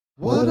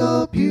What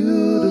a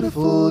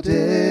beautiful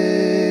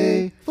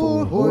day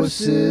for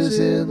horses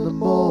in the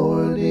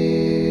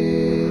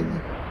morning.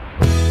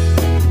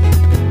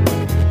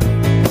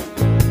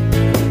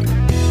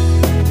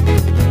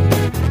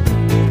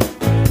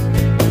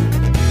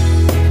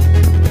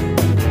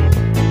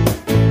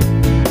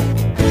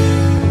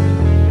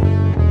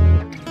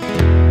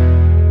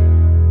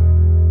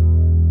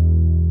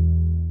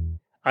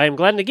 I am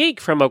Glenn the Geek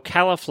from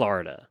Ocala,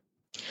 Florida.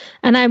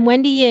 And I'm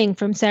Wendy Ying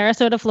from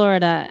Sarasota,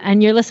 Florida.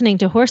 And you're listening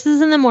to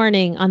Horses in the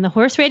Morning on the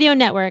Horse Radio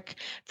Network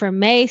for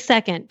May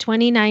 2nd,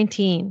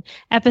 2019,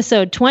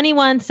 episode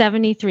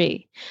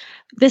 2173.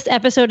 This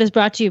episode is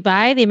brought to you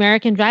by the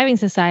American Driving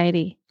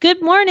Society.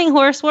 Good morning,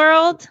 Horse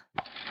World.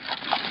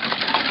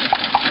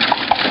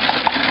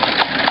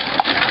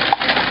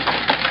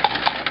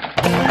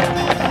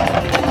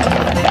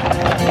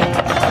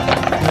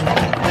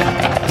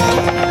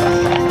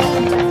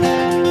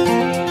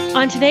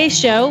 On today's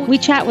show, we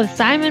chat with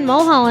Simon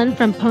Mulholland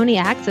from Pony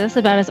Access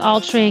about his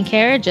all-terrain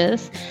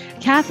carriages.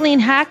 Kathleen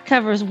Hack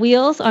covers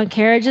wheels on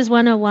Carriages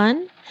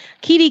 101.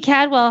 Keedy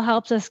Cadwell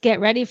helps us get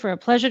ready for a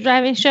pleasure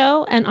driving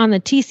show. And on the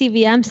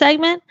TCVM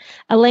segment,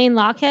 Elaine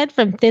Lockhead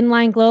from Thin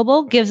Line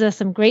Global gives us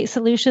some great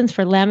solutions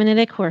for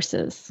laminitic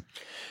horses.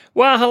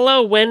 Well,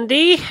 hello,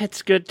 Wendy.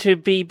 It's good to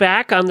be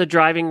back on the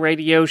Driving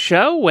Radio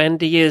Show.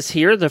 Wendy is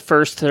here the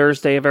first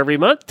Thursday of every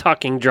month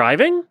talking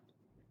driving.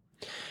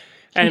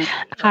 And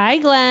hi,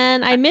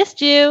 Glenn. I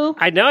missed you.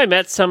 I know. I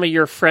met some of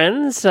your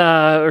friends,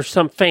 or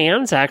some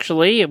fans,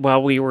 actually,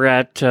 while we were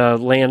at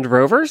Land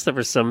Rovers. There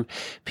were some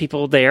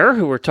people there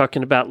who were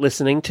talking about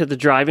listening to the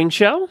driving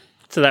show.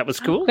 So that was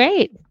cool. Oh,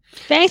 great.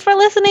 Thanks for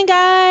listening,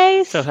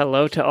 guys. So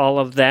hello to all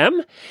of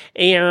them.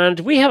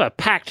 And we have a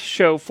packed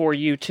show for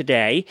you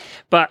today.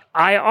 But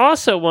I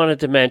also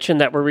wanted to mention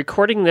that we're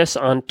recording this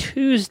on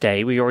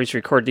Tuesday. We always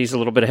record these a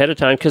little bit ahead of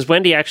time because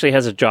Wendy actually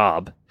has a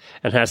job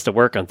and has to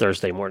work on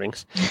Thursday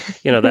mornings.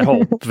 You know, that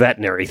whole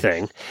veterinary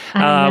thing.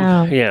 I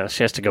know. Yeah,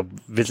 she has to go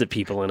visit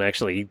people and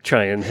actually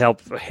try and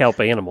help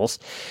animals.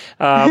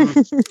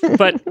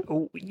 But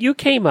you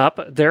came up,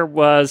 there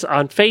was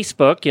on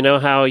Facebook, you know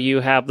how you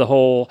have the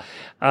whole,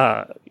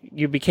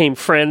 you became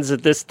friends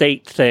at this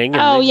date thing.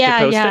 And oh,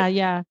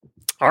 yeah.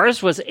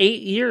 Ours was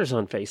 8 years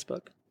on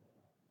Facebook.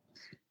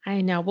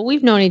 I know, but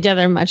we've known each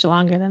other much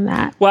longer than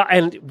that. Well,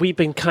 and we've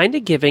been kind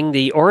of giving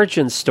the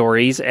origin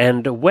stories,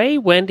 and the way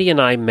Wendy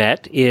and I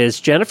met is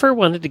Jennifer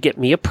wanted to get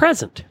me a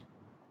present.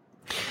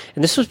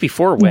 And this was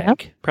before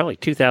WEG, probably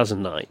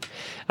 2009.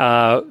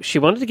 She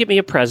wanted to get me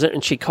a present,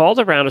 and she called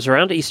around, it was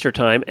around Easter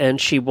time,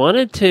 and she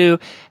wanted to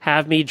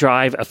have me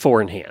drive a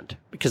four-in-hand,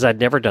 because I'd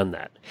never done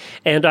that.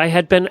 And I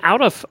had been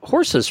out of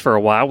horses for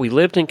a while. We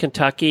lived in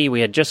Kentucky. We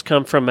had just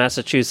come from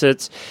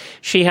Massachusetts.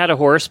 She had a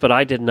horse, but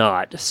I did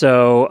not.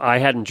 So I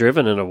hadn't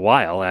driven in a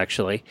while,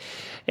 actually.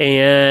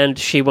 And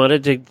she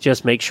wanted to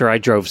just make sure I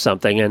drove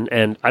something.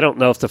 And I don't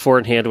know if the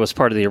four-in-hand was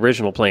part of the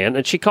original plan.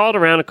 And she called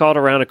around and called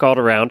around and called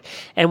around.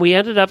 And we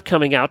ended up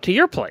coming out to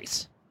your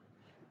place.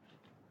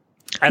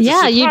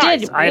 Yeah, you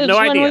did. I had no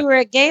idea. When we were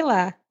at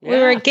Gala. Yeah. We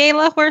were at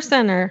Gala Horse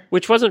Center.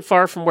 Which wasn't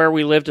far from where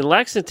we lived in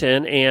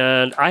Lexington,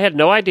 and I had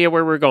no idea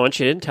where we were going.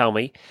 She didn't tell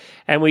me.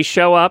 And we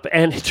show up,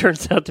 and it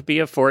turns out to be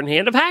a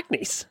four-in-hand of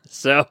Hackneys.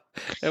 So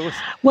it was...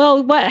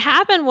 Well, what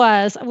happened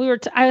was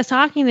I was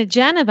talking to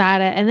Jen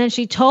about it, and then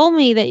she told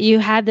me that you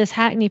had this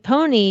Hackney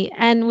pony,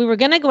 and we were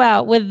going to go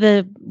out with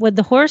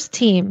the horse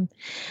team.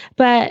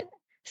 But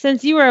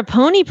since you were a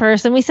pony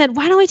person, we said,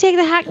 why don't we take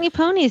the Hackney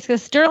ponies?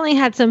 Because Sterling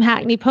had some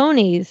Hackney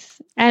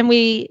ponies, and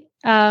we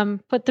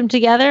put them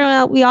together,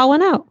 and we all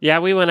went out. Yeah,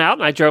 we went out,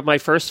 and I drove my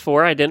first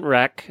four. I didn't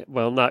wreck.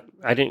 Well,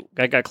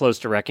 I got close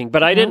to wrecking,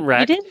 but I didn't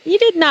wreck. You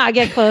did not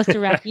get close to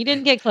wreck. You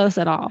didn't get close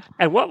at all.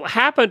 And what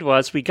happened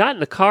was we got in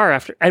the car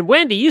after, and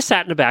Wendy, you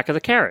sat in the back of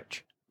the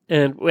carriage.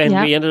 And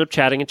we ended up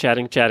chatting.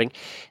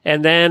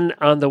 And then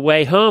on the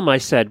way home, I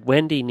said,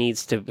 Wendy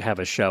needs to have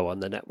a show on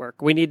the network.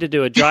 We need to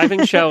do a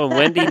driving show, and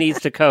Wendy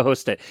needs to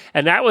co-host it.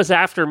 And that was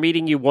after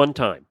meeting you one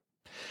time.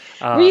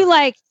 Were you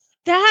like,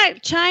 that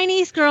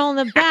Chinese girl in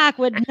the back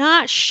would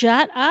not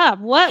shut up?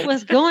 What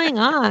was going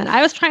on?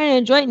 I was trying to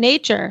enjoy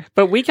nature.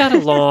 But we got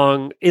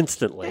along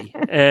instantly.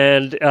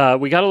 And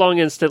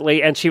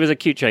and she was a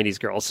cute Chinese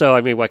girl. So,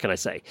 I mean, what can I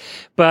say?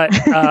 But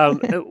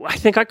I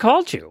think I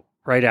called you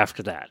right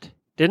after that.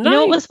 Didn't I? You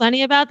know what was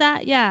funny about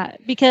that? Yeah,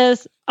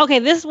 because, okay,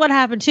 this is what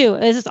happened too.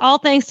 This is all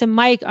thanks to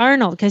Mike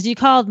Arnold, because you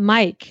called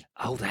Mike.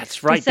 Oh,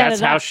 that's right.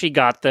 That's how she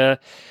got through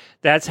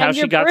to you guys.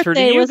 Your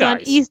birthday was on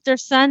Easter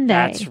Sunday.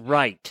 That's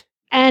right.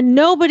 And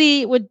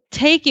nobody would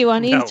take you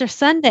on Easter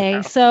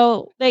Sunday.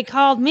 So they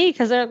called me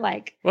because they're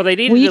like, well, they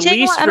needed the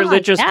least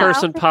religious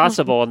person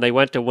possible, and they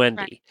went to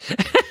Wendy.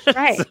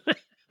 Right.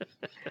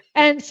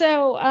 And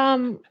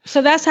so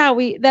that's how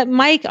that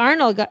Mike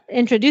Arnold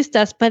introduced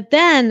us. But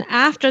then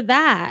after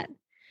that,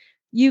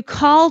 you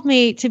called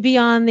me to be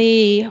on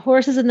the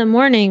Horses in the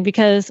Morning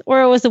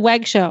or it was a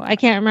WEG show. I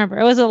can't remember.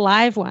 It was a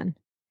live one.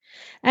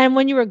 And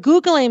when you were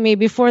Googling me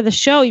before the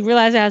show, you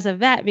realized I was a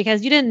vet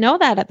because you didn't know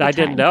that at the time. I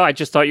didn't know. I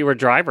just thought you were a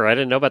driver. I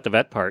didn't know about the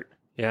vet part.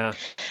 Yeah.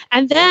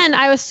 And then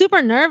I was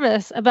super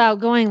nervous about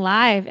going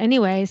live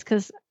anyways,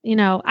 because,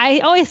 I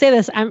always say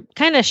this, I'm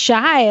kind of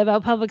shy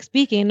about public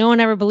speaking. No one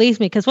ever believes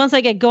me because once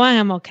I get going,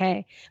 I'm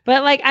okay.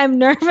 But I'm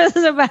nervous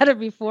about it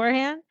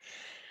beforehand.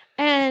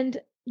 And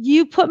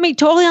you put me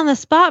totally on the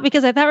spot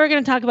because I thought we were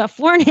going to talk about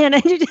forehand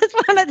and you just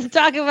wanted to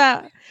talk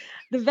about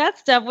the vet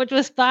stuff, which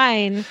was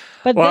fine.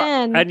 But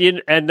then...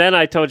 And then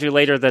I told you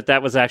later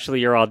that was actually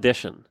your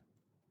audition.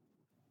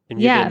 And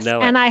you didn't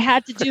know it. And I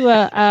had to do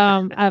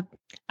a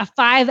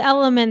 5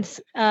 elements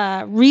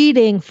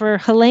reading for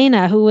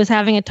Helena, who was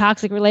having a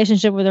toxic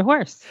relationship with her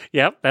horse.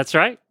 Yep, that's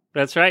right.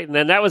 That's right. And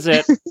then that was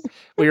it.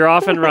 We were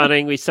off and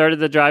running. We started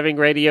the driving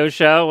radio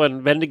show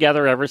and been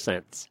together ever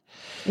since.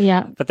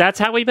 Yeah. But that's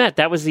how we met.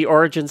 That was the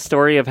origin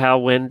story of how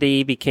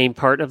Wendy became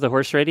part of the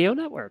Horse Radio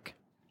Network.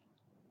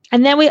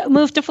 And then we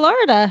moved to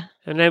Florida.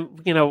 And then,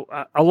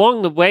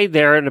 along the way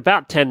there, in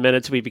about 10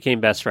 minutes, we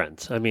became best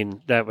friends. I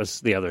mean, that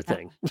was the other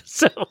thing.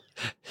 So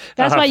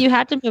that's why you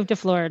had to move to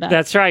Florida.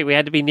 That's right. We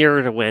had to be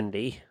nearer to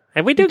Wendy.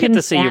 And we do get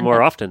to see you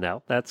more often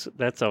now.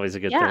 That's always a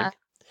good thing.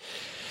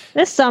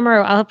 This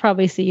summer, I'll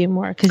probably see you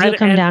more because you'll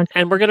come down.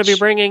 And we're going to be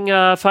bringing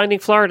Finding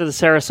Florida to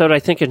Sarasota, I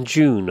think, in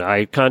June.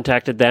 I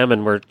contacted them,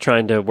 and we're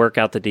trying to work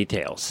out the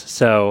details.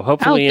 So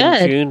hopefully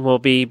in June, we'll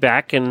be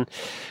back and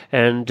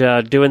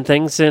doing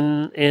things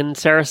in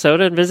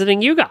Sarasota and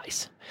visiting you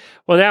guys.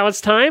 Well, now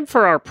it's time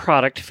for our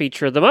product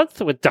feature of the month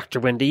with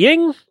Dr. Wendy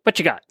Ying. What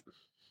you got?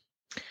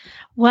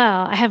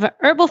 Well, I have an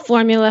herbal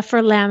formula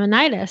for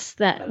laminitis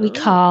that we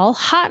call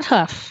Hot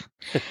Hoof.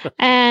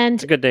 And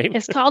it's a good name.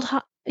 It's called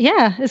Hot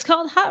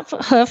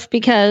Hoof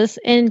because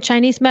in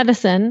Chinese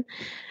medicine,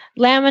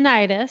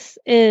 laminitis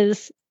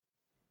is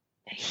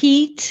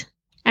heat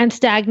and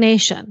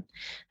stagnation.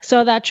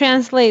 So that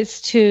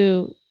translates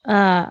to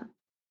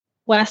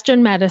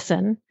Western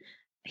medicine.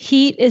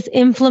 Heat is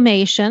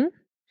inflammation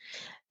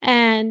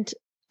and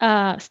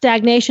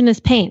stagnation is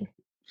pain.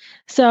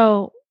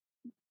 So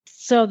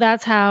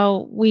that's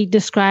how we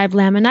describe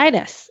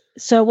laminitis.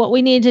 So what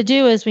we need to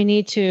do is we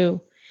need to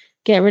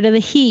get rid of the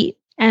heat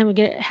and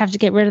have to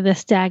get rid of the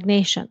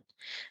stagnation.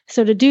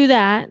 So to do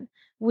that,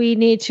 we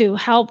need to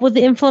help with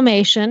the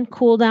inflammation,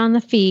 cool down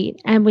the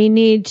feet, and we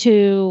need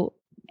to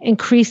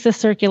increase the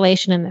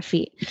circulation in the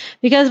feet.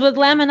 Because with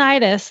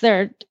laminitis,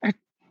 there are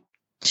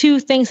 2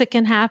 things that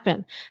can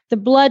happen. The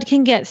blood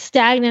can get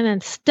stagnant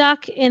and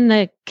stuck in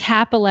the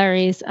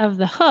capillaries of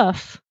the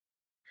hoof,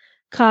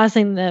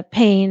 causing the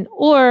pain,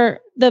 or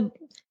the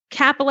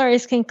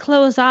capillaries can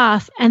close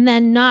off and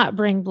then not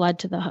bring blood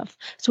to the hoof.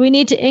 So we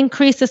need to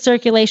increase the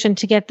circulation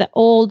to get the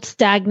old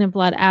stagnant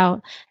blood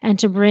out and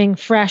to bring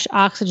fresh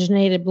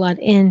oxygenated blood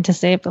in to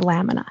save the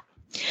lamina.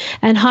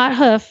 And Hot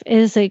Hoof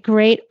is a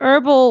great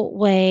herbal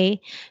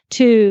way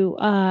to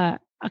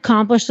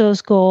accomplish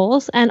those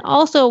goals. And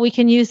also we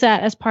can use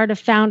that as part of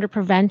founder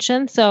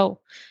prevention. So,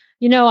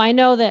 I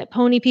know that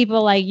pony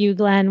people like you,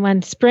 Glenn,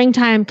 when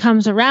springtime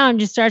comes around,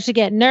 you start to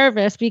get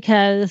nervous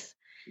because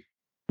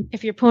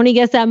if your pony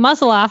gets that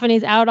muscle off and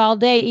he's out all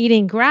day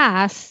eating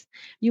grass,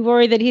 you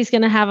worry that he's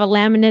going to have a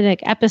laminitic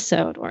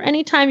episode. Or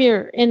anytime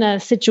you're in a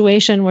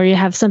situation where you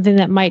have something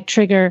that might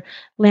trigger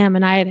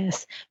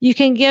laminitis, you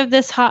can give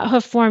this Hot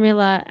Hoof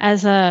formula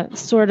as a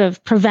sort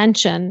of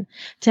prevention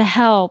to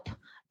help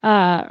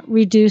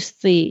reduce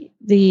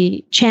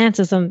the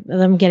chances of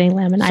them getting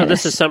laminitis. So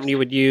this is something you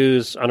would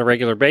use on a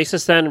regular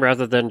basis then,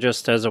 rather than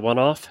just as a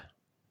one-off?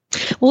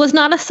 Well, it's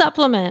not a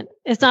supplement.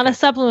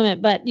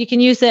 But you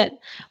can use it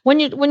when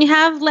you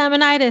have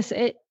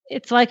laminitis.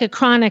 It's like a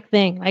chronic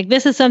thing. Like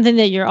this is something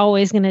that you're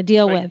always going to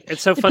deal with.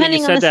 It's so funny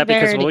you said that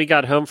because when we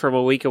got home from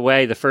a week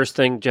away, the first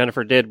thing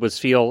Jennifer did was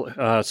feel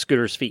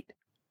Scooter's feet.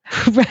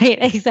 Right,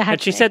 exactly.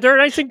 And she said, they're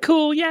nice and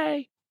cool.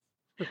 Yay.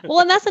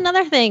 Well, and that's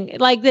another thing.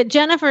 Like that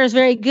Jennifer is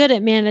very good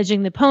at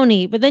managing the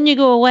pony, but then you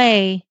go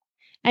away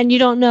and you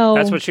don't know.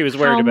 That's what she was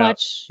worried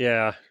about.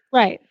 Yeah.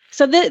 Right.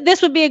 So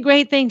this would be a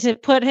great thing to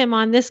put him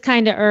on this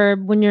kind of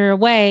herb when you're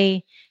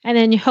away, and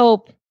then you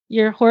hope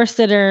your horse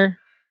sitter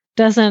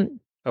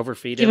doesn't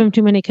overfeed give him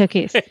too many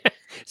cookies.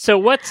 So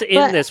what's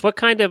in this? What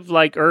kind of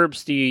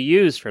herbs do you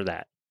use for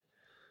that?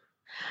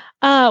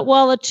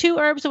 Well, the 2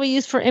 herbs that we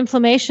use for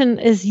inflammation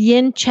is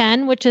yin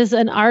chen, which is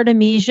an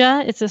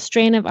artemisia. It's a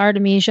strain of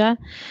artemisia.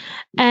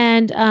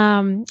 And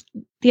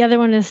the other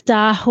one is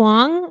da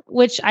huang,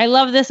 which I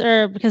love this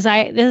herb because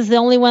this is the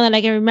only one that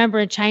I can remember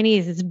in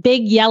Chinese. It's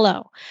big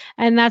yellow,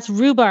 and that's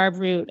rhubarb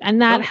root.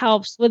 And that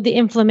helps with the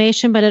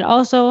inflammation, but it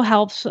also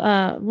helps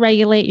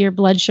regulate your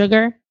blood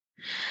sugar.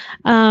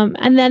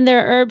 And then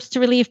there are herbs to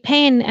relieve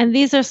pain. And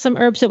these are some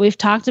herbs that we've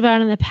talked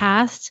about in the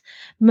past.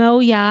 Mo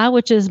Ya,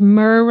 which is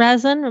myrrh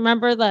resin.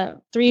 Remember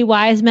the 3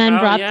 wise men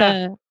brought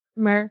the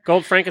myrrh?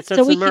 Gold,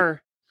 frankincense, and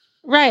myrrh.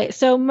 Right.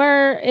 So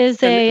myrrh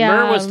is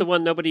myrrh was the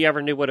one nobody ever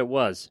knew what it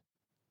was.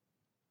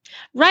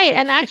 Right.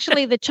 And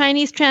actually the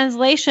Chinese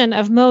translation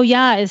of Mo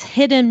Ya is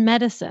hidden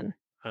medicine.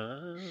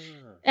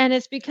 And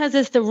it's because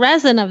it's the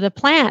resin of the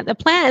plant. The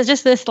plant is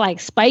just this like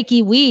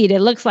spiky weed.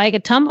 It looks like a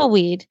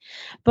tumbleweed.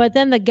 But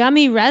then the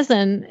gummy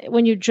resin,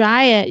 when you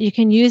dry it, you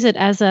can use it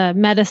as a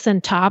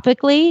medicine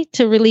topically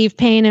to relieve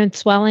pain and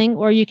swelling,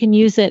 or you can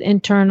use it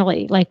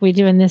internally like we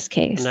do in this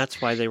case. And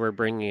that's why they were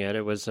bringing it.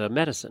 It was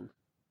medicine.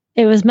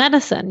 It was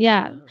medicine,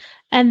 yeah.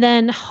 And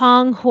then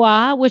Hong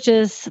Hua, which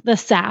is the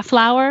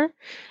safflower.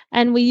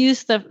 And we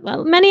use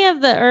many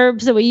of the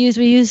herbs that we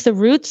use the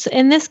roots.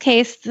 In this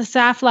case, the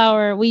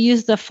safflower, we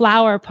use the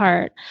flower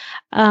part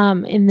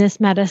in this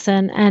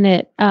medicine, and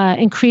it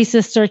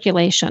increases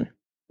circulation.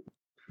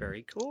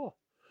 Very cool.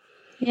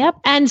 Yep.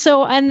 And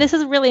this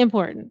is really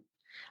important.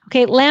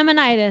 Okay,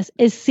 laminitis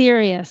is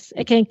serious.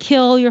 It can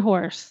kill your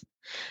horse.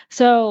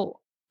 So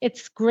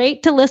it's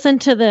great to listen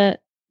to the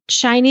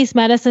Chinese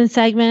medicine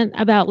segment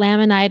about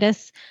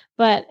laminitis,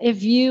 but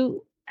if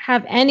you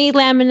have any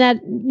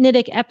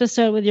laminitic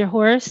episode with your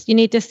horse, you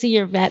need to see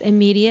your vet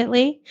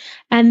immediately.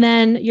 And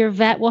then your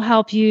vet will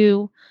help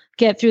you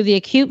get through the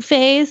acute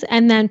phase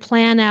and then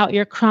plan out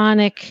your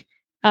chronic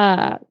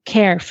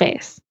care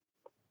phase.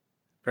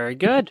 Very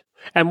good.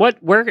 And what's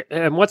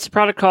the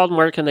product called and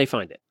where can they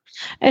find it?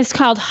 It's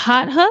called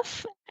Hot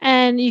Hoof,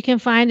 and you can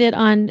find it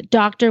on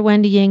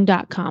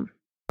drwendyying.com.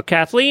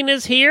 Kathleen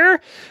is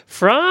here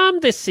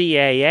from the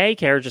CAA,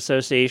 Carriage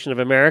Association of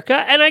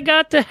America, and I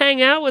got to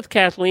hang out with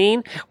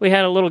Kathleen. We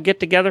had a little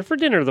get-together for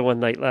dinner the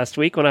one night last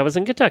week when I was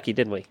in Kentucky,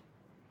 didn't we?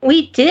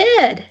 We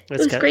did. It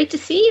was great to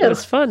see you. It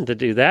was fun to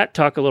do that,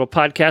 talk a little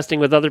podcasting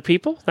with other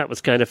people. That was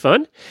kind of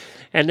fun.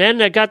 And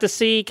then I got to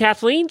see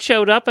Kathleen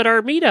showed up at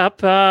our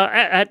meetup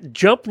at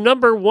jump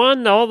number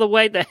 1 all the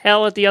way the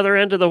hell at the other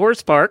end of the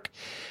horse park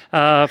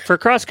for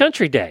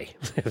cross-country day.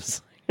 It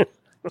was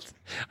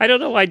I don't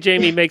know why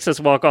Jamie makes us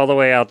walk all the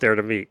way out there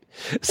to meet.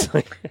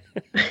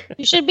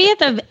 You should be at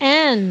the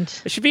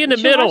end. It should be in the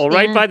middle,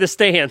 right by the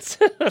stands.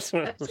 That's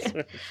what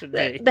it should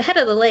be. The head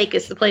of the lake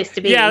is the place to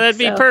be. Yeah, that'd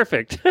be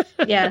perfect.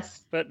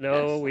 Yes. But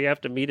no, we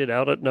have to meet it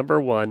out at number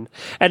 1.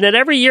 And then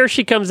every year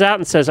she comes out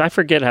and says, I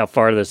forget how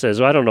far this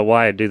is. I don't know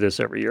why I do this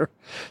every year.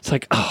 It's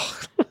like, oh.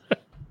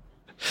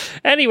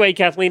 Anyway,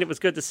 Kathleen, it was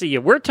good to see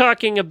you. We're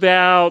talking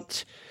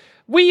about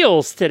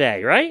wheels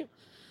today, right?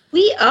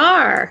 We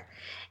are.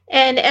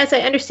 And as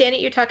I understand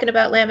it, you're talking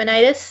about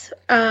laminitis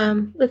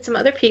with some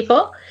other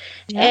people.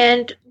 Yeah.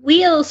 And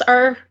wheels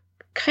are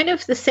kind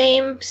of the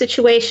same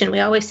situation. We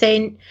always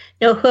say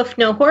no hoof,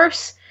 no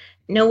horse,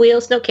 no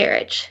wheels, no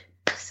carriage.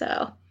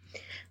 So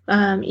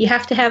you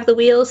have to have the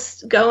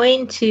wheels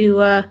going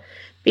to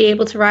be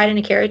able to ride in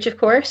a carriage, of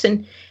course.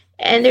 And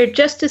they're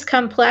just as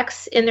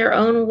complex in their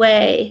own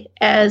way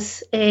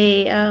as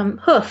a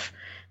hoof.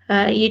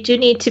 You do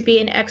need to be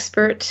an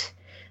expert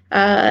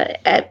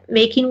at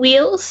making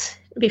wheels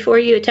before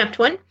you attempt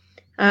one,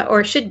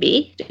 or should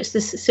be, just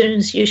as soon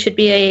as you should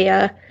be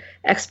a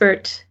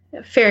expert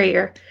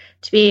farrier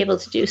to be able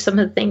to do some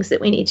of the things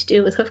that we need to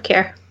do with hoof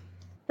care.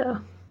 So,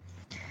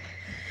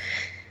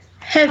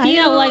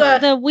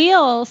 the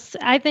wheels,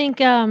 I think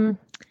of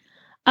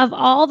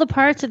all the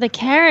parts of the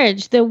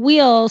carriage, the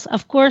wheels,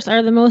 of course,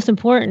 are the most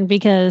important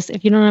because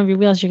if you don't have your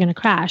wheels, you're going to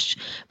crash.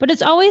 But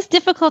it's always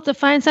difficult to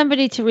find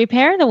somebody to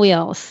repair the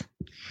wheels.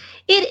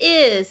 It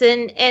is,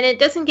 and it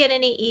doesn't get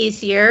any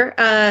easier.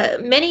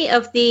 Many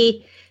of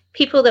the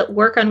people that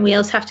work on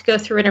wheels have to go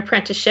through an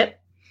apprenticeship.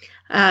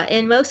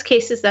 In most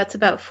cases, that's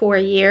about 4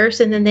 years,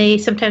 and then they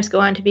sometimes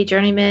go on to be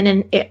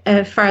journeymen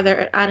and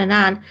farther on and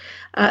on.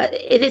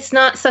 It's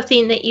not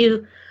something that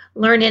you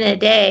learn in a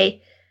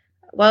day.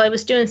 While I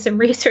was doing some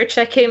research,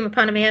 I came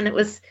upon a man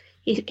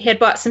he had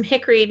bought some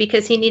hickory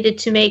because he needed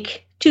to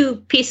make 2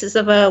 pieces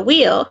of a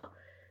wheel.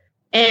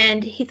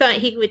 And he thought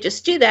he would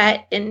just do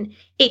that. And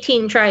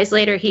 18 tries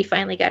later, he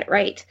finally got it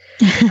right.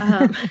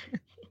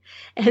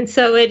 And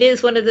so it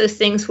is one of those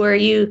things where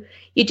you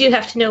do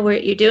have to know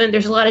what you're doing.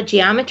 There's a lot of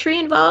geometry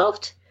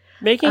involved.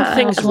 Making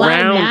things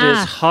round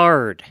is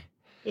hard.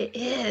 It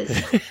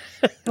is.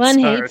 One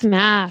hates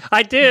math.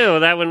 I do.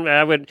 That one,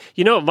 I would.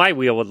 You know what my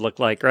wheel would look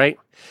like, right?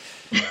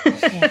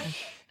 Yeah.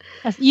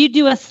 You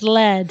do a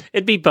sled.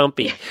 It'd be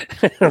bumpy.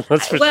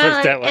 Let's put it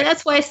that way. And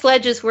that's why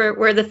sledges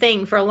were the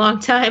thing for a long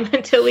time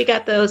until we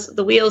got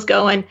the wheels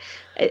going.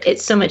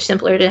 It's so much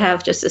simpler to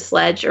have just a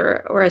sledge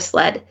or a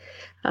sled.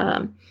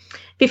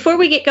 Before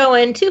we get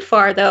going too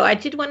far, though, I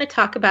did want to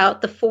talk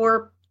about the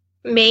 4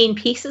 main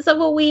pieces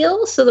of a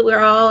wheel so that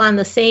we're all on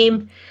the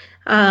same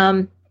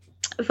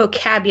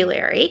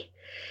vocabulary.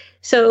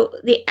 So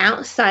the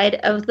outside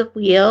of the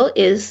wheel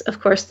is, of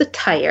course, the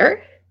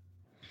tire.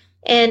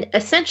 And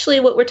essentially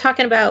what we're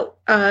talking about,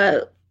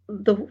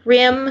 the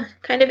rim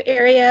kind of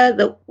area,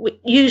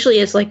 usually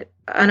is like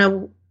on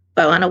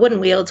a wooden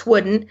wheel, it's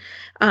wooden.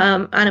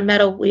 On a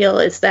metal wheel,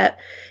 it's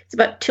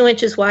about 2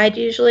 inches wide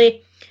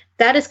usually.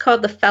 That is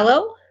called the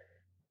felloe.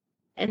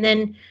 And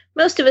then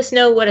most of us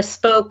know what a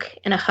spoke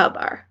and a hub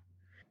are.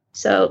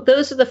 So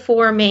those are the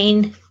 4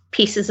 main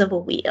pieces of a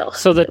wheel.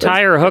 So the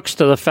tire hooks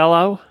to the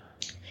felloe?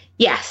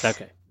 Yes.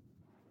 Okay.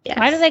 Yes.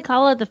 Why do they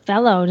call it the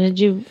fellow? Did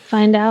you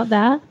find out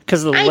that?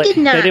 Because I did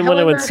not. They didn't want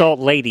to insult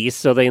ladies,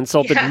 so they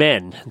insulted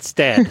men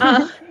instead.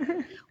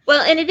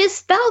 Well, and it is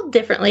spelled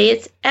differently.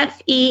 It's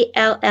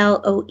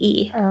Felloe.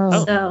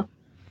 Oh. So,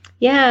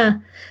 yeah.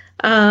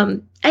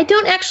 I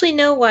don't actually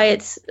know why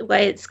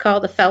it's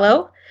called a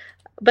fellow,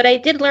 but I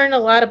did learn a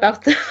lot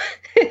about them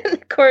in the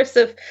course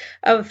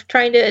of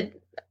trying to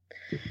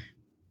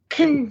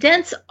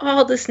condense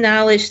all this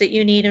knowledge that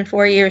you need in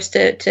 4 years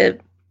to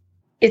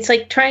it's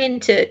like trying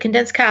to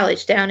condense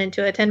college down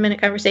into a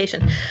 10-minute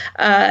conversation.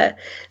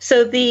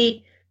 So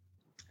the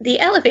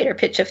elevator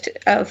pitch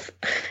of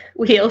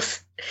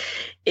wheels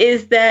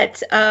is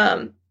that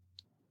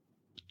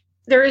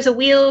there is a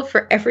wheel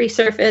for every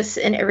surface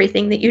and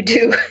everything that you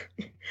do.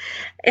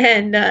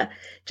 And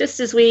just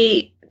as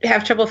we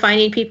have trouble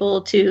finding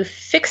people to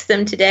fix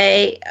them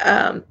today,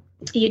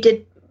 you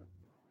did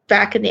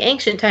back in the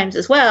ancient times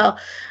as well,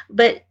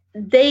 but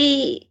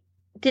they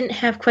didn't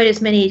have quite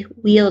as many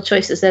wheel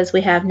choices as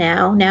we have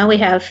now. Now we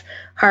have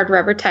hard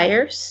rubber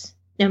tires,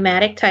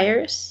 pneumatic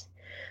tires,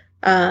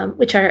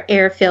 which are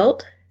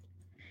air-filled.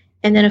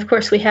 And then, of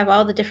course, we have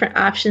all the different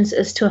options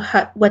as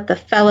to what the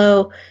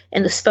felloe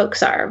and the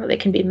spokes are. They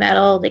can be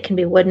metal, they can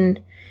be wooden,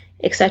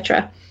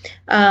 etc.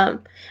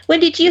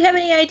 Wendy, do you have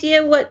any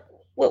idea what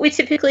we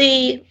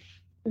typically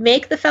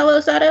make the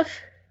fellows out of?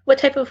 What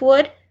type of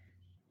wood?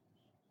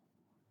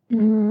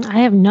 I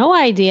have no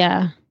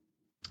idea.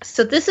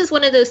 So this is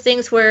one of those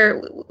things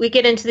where we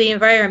get into the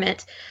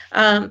environment.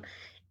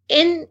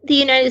 In the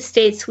United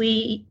States,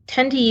 we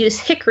tend to use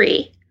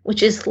hickory,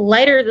 which is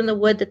lighter than the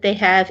wood that they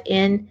have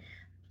in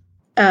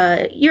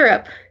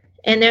Europe.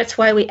 And that's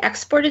why we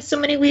exported so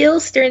many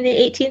wheels during the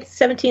 18th,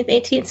 17th,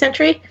 18th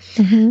century,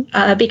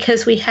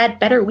 because we had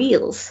better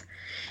wheels.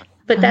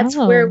 But that's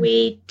where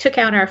we took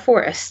out our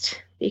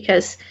forest,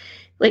 because,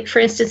 like, for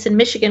instance, in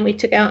Michigan, we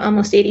took out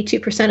almost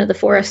 82% of the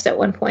forest at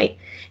one point,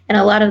 and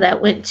a lot of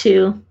that went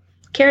to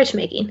carriage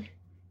making.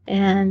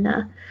 And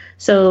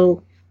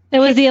so it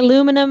was the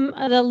aluminum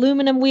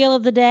wheel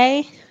of the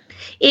day.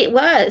 It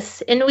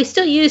was, and we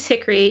still use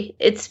hickory.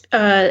 It's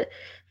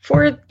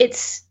for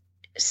its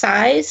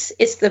size,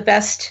 it's the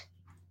best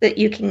that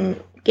you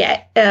can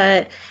get.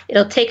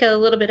 It'll take a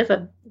little bit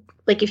of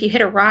like if you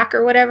hit a rock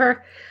or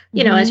whatever,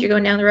 you know, as you're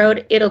going down the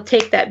road, it'll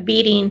take that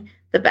beating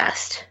the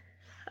best,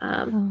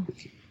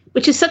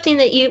 which is something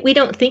that we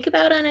don't think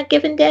about on a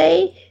given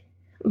day.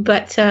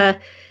 But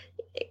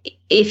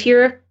if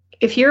you're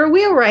a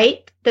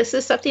wheelwright, this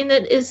is something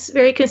that is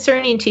very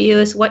concerning to you,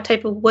 is what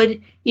type of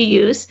wood you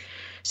use.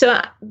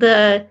 So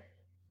whether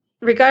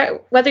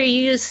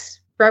you use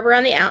rubber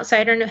on the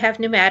outside or have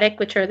pneumatic,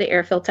 which are the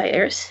air-filled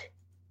tires,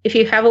 if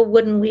you have a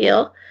wooden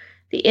wheel,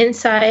 the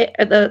inside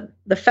or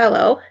the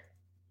felloe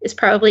is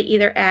probably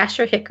either ash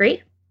or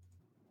hickory.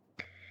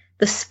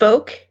 The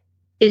spoke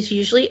is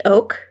usually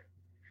oak,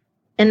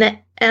 and the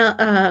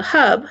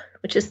hub,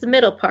 which is the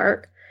middle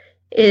part,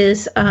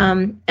 is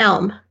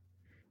elm.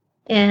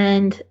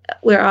 And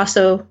we're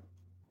also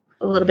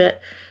a little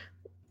bit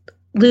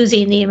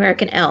losing the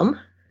American elm,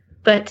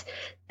 but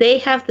they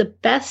have the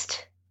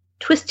best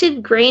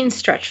twisted grain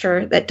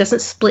structure that doesn't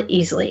split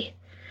easily.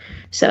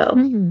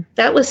 So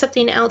that was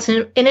something else.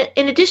 In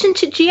addition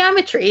to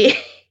geometry,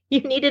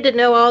 you needed to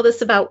know all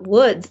this about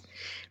woods.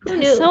 Who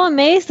knew? So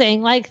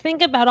amazing. Like,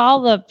 think about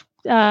all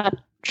the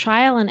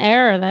trial and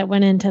error that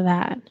went into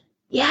that.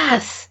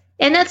 Yes.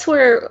 And that's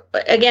where,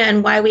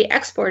 again, why we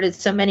exported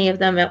so many of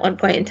them at one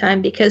point in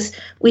time, because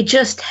we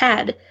just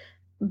had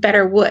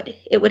better wood.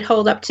 It would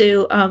hold up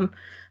to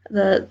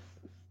the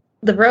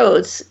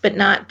roads, but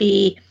not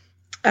be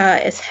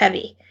as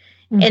heavy.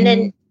 And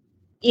then,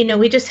 you know,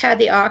 we just had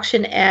the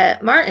auction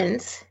at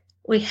Martin's.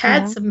 We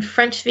had some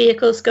French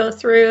vehicles go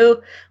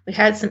through. We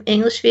had some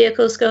English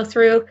vehicles go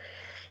through.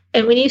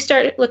 And when you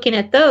start looking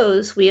at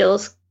those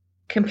wheels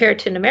compared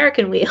to an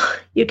American wheel,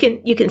 you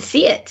can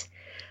see it.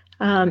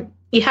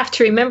 You have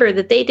to remember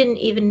that they didn't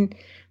even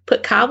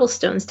put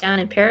cobblestones down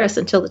in Paris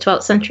until the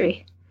 12th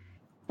century.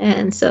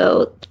 And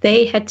so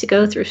they had to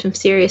go through some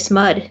serious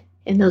mud,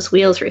 and those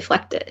wheels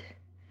reflect it.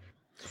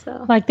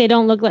 So, like, they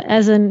don't look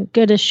as in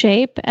good a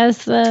shape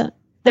as the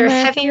they're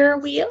American heavier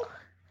wheel.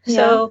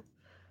 Yeah.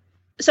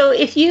 So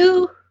if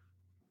you...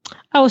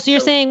 Oh, so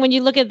you're saying when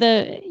you look at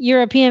the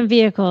European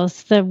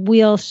vehicles, the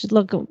wheels should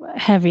look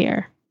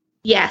heavier.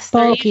 Yes,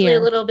 bulkier. There's usually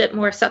a little bit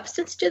more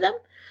substance to them.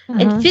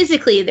 And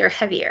physically, they're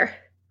heavier,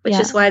 which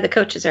is why the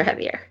coaches are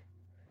heavier.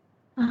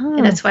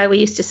 And that's why we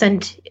used to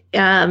send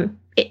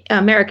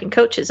American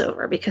coaches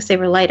over, because they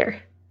were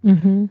lighter.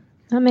 That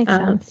makes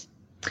sense.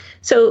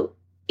 So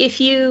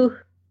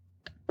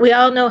we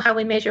all know how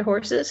we measure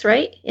horses,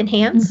 right? In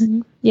hands.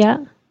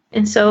 Yeah.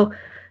 And so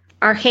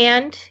our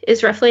hand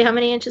is roughly how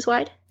many inches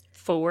wide?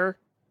 4.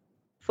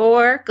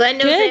 Glenn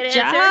knows that Good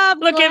job,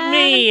 Look Glenn. at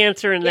me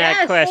answering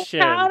that question.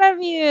 So proud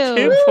of you.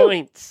 2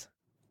 points.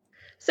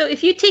 So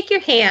if you take your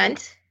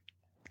hand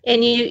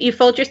and you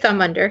fold your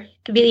thumb under, it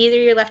could be either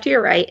your left or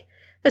your right,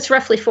 that's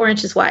roughly 4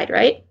 inches wide,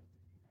 right?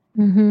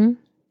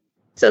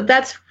 So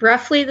that's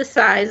roughly the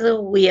size of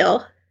a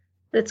wheel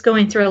that's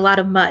going through a lot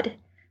of mud.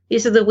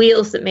 These are the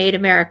wheels that made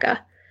America.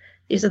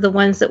 These are the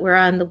ones that were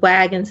on the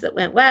wagons that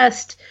went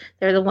west.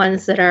 They're the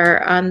ones that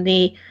are on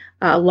the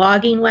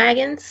logging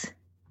wagons,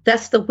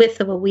 that's the width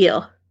of a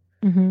wheel.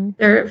 Mm-hmm.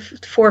 They're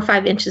 4 or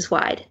 5 inches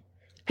wide.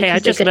 Hey, I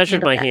just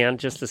measured my that. hand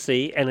just to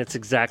see, and it's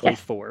exactly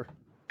 4.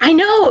 I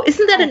know.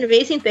 Isn't that an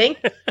amazing thing?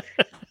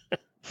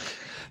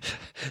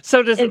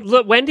 So does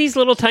Wendy's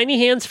little tiny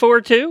hands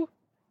 4 too?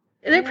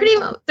 They're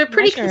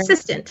pretty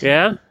consistent.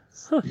 Yeah.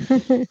 Huh.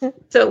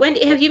 So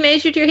Wendy, have you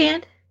measured your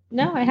hand?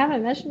 No, I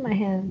haven't measured my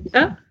hand.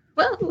 Oh,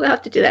 well, we'll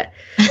have to do that.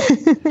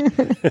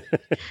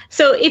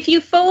 So if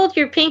you fold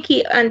your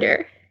pinky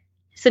under,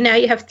 so now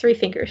you have 3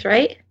 fingers,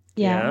 right?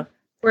 Yeah.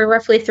 We're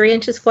roughly 3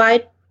 inches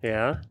wide.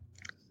 Yeah.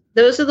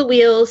 Those are the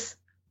wheels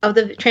of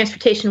the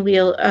transportation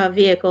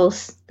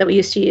vehicles that we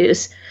used to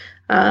use.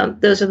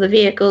 Those are the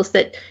vehicles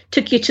that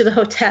took you to the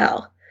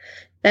hotel,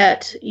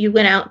 that you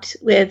went out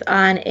with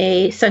on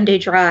a Sunday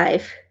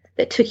drive,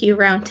 that took you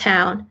around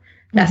town.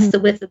 That's the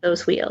width of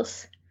those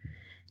wheels.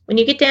 When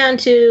you get down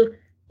to,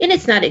 and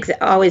it's not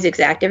always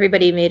exact,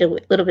 everybody made a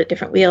little bit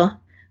different wheel,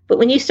 but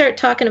when you start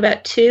talking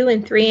about 2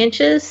 and 3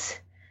 inches,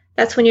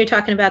 that's when you're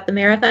talking about the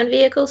marathon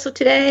vehicles of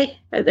today.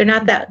 They're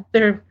not that,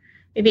 they're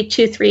maybe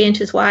 2-3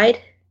 inches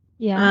wide.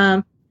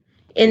 Yeah.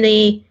 In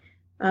the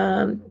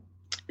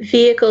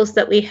vehicles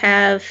that we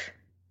have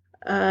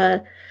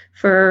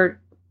for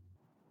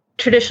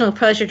traditional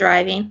pleasure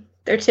driving,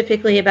 they're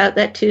typically about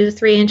that 2 to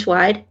 3 inch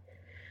wide.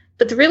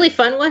 But the really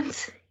fun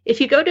ones,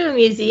 if you go to a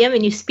museum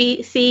and you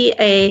see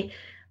a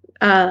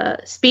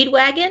speed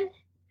wagon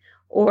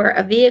or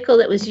a vehicle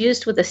that was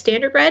used with a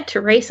standardbred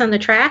to race on the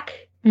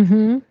track,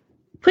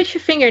 put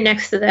your finger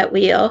next to that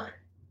wheel.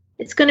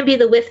 It's going to be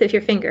the width of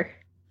your finger.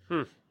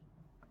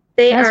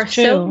 They are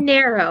so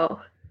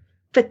narrow,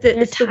 but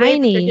it's the way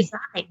they're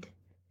designed.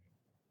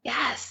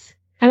 Yes.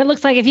 And it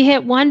looks like if you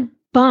hit one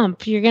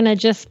bump, you're going to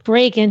just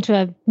break into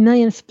a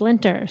million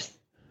splinters.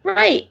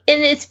 Right.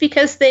 And it's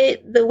because the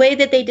way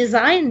that they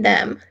designed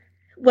them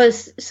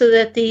was so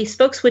that the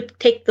spokes would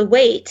take the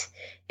weight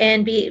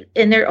and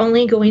they're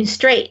only going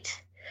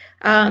straight.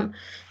 And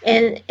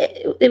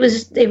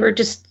they were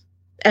just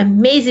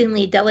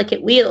amazingly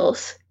delicate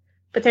wheels,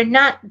 but they're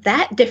not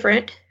that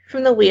different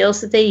from the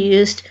wheels that they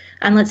used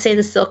on, let's say,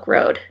 the Silk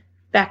Road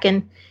back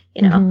in,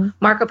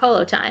 Marco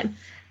Polo time.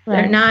 Right.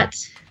 They're not,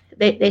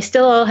 they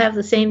still all have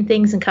the same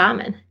things in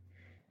common,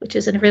 which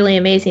is a really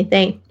amazing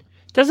thing.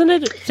 Isn't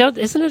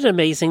it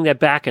amazing that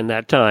back in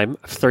that time,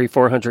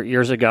 300-400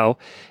 years ago,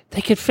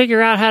 they could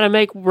figure out how to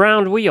make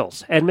round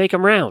wheels and make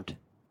them round?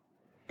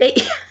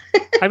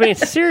 I mean,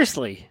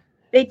 seriously.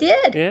 They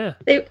did. Yeah.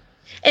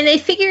 They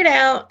figured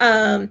out,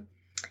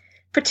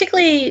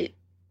 particularly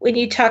when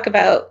you talk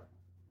about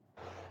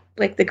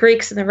like the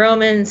Greeks and the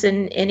Romans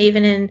and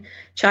even in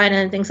China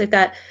and things like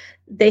that,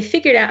 they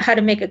figured out how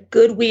to make a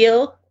good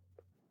wheel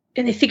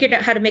and they figured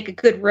out how to make a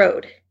good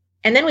road.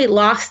 And then we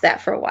lost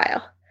that for a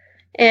while.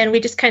 And we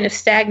just kind of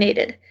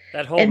stagnated.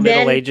 That whole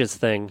Middle Ages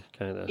thing,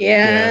 kind of.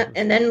 Yeah,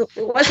 and then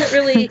it wasn't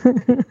really.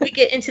 We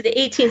get into the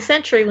 18th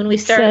century when we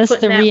started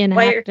putting that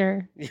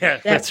reenactor.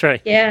 Yeah, that's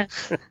right. Yeah,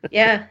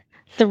 yeah.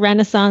 The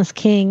Renaissance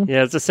king.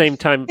 Yeah, it's the same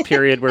time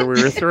period where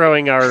we were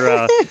throwing our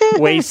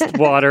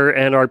wastewater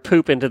and our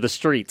poop into the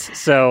streets.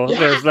 So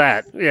there's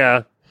that.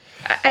 Yeah.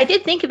 I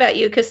did think about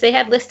you because they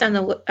had List on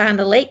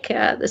the lake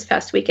this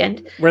past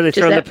weekend. Were they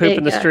throwing the poop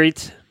in the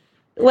streets?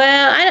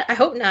 Well, I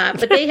hope not,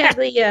 but they have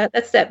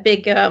that's that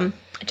big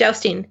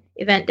jousting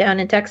event down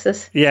in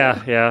Texas.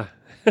 Yeah, yeah.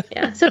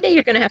 Yeah, someday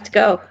you're going to have to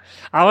go.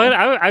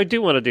 I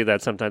do want to do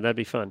that sometime. That'd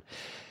be fun.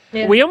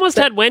 Yeah. We almost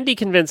had Wendy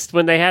convinced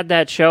when they had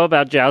that show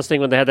about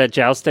jousting, when they had that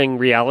jousting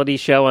reality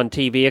show on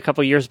TV a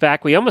couple years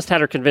back. We almost had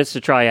her convinced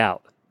to try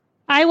out.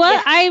 I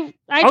was. Yeah.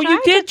 I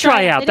you did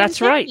try out. That's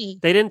right. Me.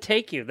 They didn't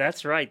take you.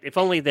 That's right. If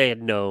only they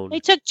had known. They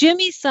took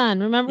Jimmy's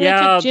son. Remember?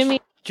 Yeah, they took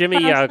Jimmy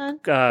Claire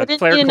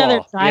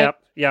Claw.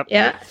 Yep.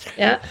 Yeah.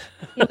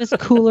 He was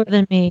cooler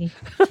than me.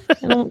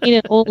 They don't need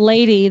an old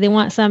lady. They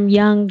want some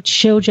young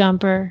show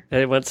jumper.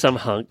 They want some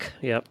hunk.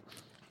 Yep.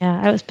 Yeah,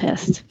 I was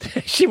pissed.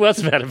 She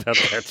was mad about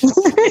that.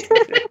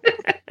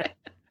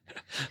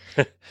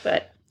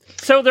 But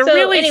so they're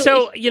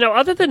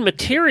other than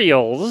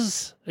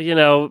materials,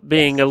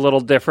 being a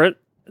little different,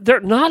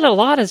 not a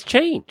lot has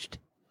changed.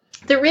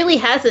 There really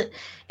hasn't.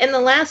 In the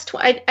last,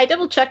 I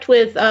double checked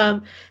with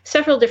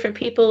several different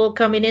people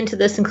coming into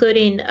this,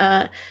 including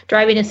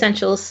Driving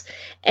Essentials,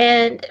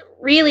 and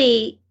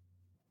really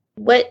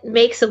what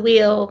makes a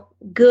wheel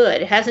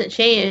good hasn't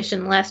changed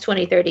in the last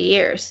 20, 30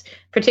 years,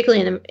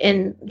 particularly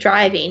in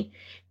driving.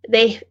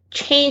 They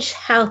changed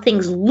how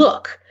things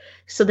look.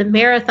 So the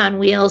marathon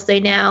wheels,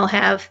 they now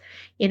have,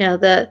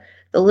 the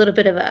little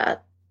bit of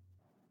a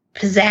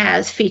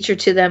pizzazz feature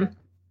to them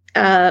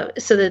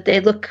so that they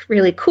look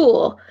really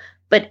cool.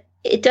 But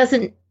it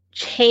doesn't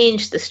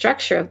change the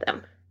structure of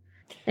them.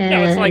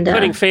 No, it's like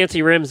putting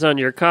fancy rims on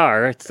your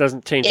car. It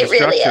doesn't change the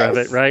structure really of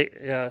it, right?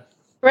 Yeah.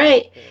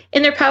 Right.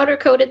 And they're powder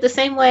coated the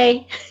same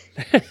way.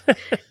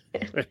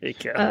 There you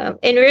go.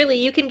 And really,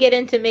 you can get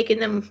into making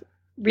them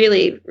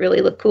really,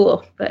 really look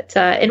cool. But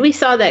and we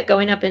saw that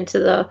going up into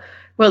the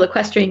World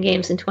Equestrian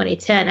Games in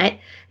 2010. I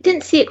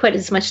didn't see it quite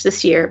as much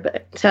this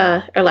year,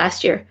 or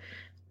last year.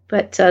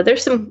 But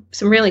there's some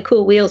really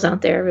cool wheels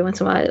out there. Every once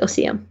in a while, you'll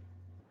see them.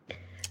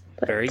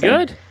 But, very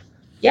good.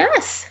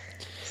 Yes.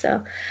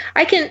 So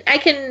I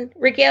can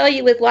regale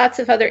you with lots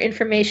of other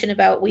information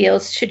about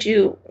wheels should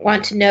you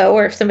want to know,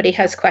 or if somebody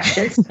has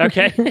questions.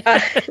 Okay.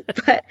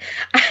 But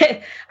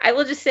I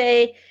will just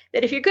say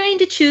that if you're going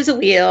to choose a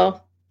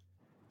wheel,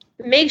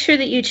 make sure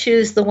that you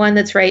choose the one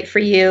that's right for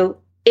you.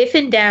 If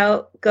in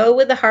doubt, go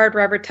with the hard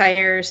rubber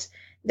tires.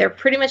 They're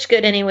pretty much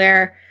good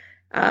anywhere.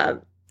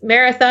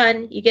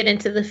 Marathon, you get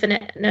into the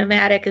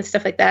pneumatic and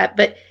stuff like that.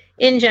 But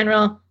in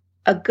general,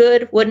 a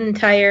good wooden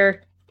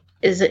tire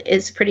is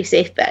a pretty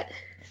safe bet.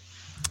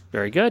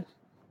 Very good.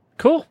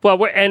 Cool.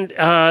 Well,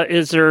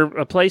 is there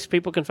a place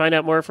people can find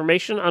out more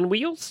information on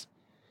wheels?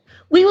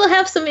 We will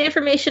have some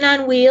information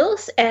on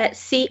wheels at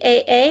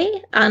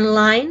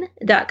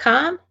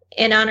caaonline.com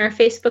and on our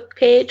Facebook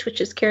page,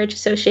 which is Carriage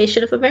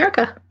Association of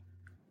America.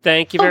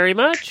 Thank you very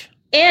much.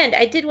 And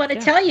I did want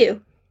to tell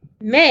you,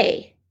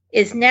 May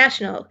is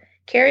National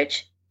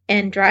Carriage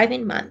and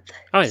Driving Month.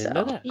 Oh, I didn't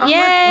know that. All month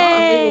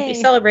long, we will be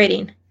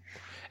celebrating.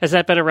 Has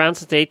that been around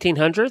since the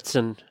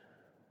 1800s?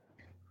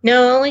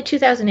 No, only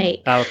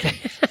 2008. Oh, okay.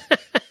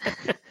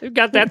 Who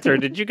got that through?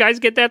 Did you guys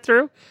get that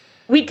through?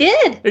 We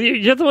did.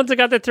 You're the ones that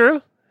got that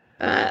through?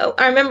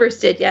 Our members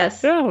did,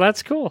 yes. Yeah, well,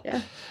 that's cool.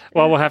 Yeah.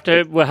 Well, we'll have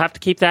to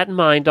keep that in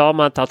mind all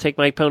month. I'll take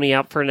my pony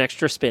out for an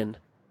extra spin.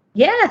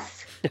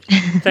 Yes.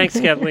 Thanks,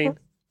 Kathleen.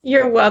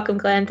 You're welcome,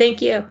 Glenn.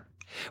 Thank you.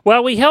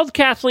 Well, we held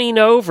Kathleen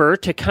over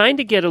to kind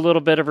of get a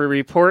little bit of a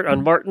report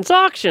on Martin's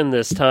auction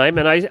this time,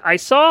 and I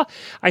saw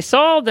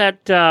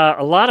that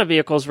a lot of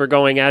vehicles were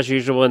going as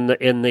usual in the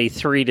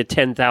 $3,000 to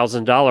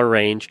 $10,000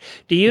 range.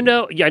 Do you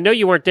know? I know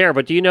you weren't there,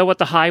 but do you know what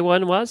the high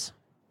one was?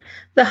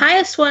 The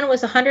highest one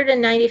was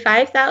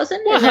 $195,000,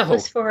 and that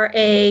was for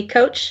a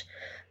coach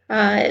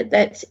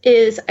that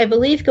is, I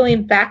believe,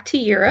 going back to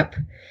Europe.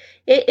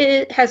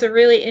 It has a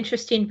really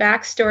interesting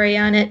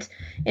backstory on it,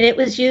 and it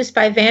was used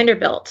by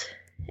Vanderbilt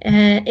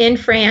in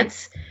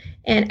France,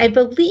 and I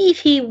believe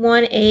he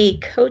won a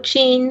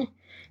coaching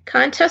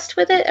contest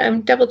with it.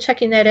 I'm double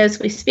checking that as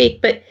we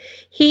speak, but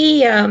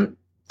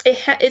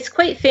it's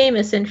quite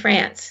famous in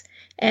France,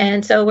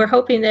 and so we're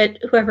hoping that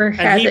whoever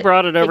has he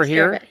brought it over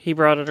here. He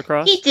brought it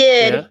across. He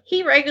did. Yeah.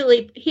 He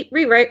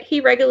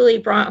regularly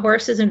brought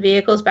horses and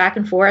vehicles back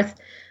and forth.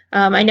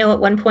 I know at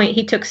one point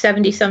he took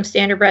 70 some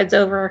standardbreds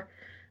over,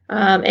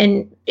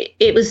 and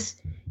it was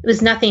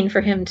nothing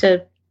for him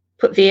to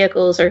put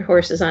vehicles or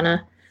horses on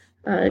a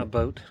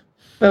boat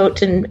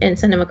and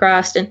send them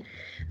across. And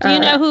do you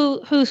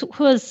know who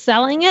was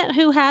selling it?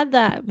 Who had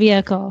that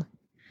vehicle?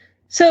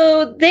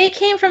 So they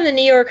came from the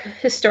New York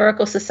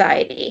Historical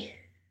Society,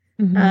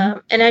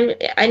 and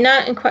I'm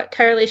not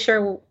entirely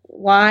sure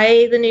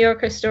why the New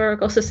York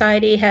Historical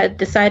Society had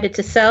decided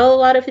to sell a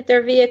lot of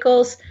their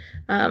vehicles.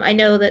 I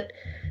know that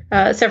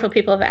several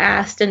people have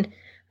asked, and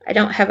I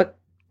don't have a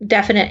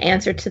definite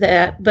answer to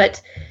that,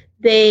 but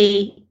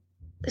they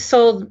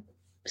sold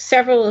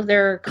several of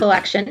their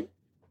collection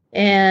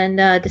and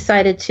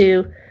decided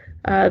to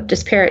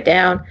just pare it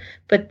down.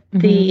 But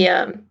they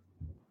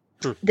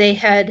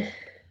had...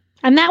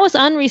 And that was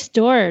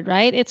unrestored,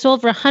 right? It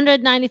sold for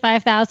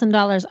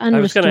 $195,000 unrestored. I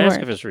was going to ask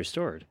if it's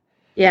restored.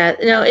 Yeah,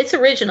 no, it's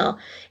original.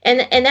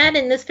 And that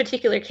in this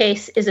particular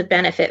case is a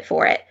benefit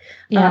for it.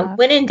 Yeah.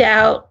 When in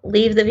doubt,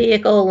 leave the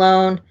vehicle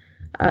alone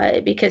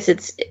because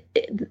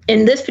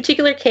in this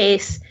particular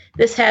case,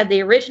 this had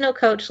the original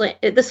coach.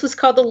 This was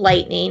called the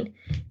Lightning.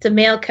 It's a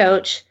mail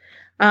coach.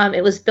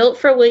 It was built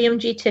for William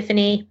G.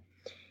 Tiffany.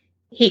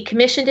 He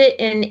commissioned it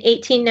in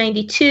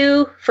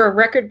 1892 for a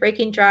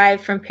record-breaking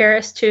drive from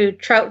Paris to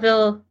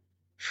Trouteville,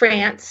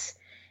 France.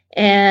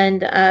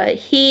 And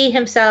he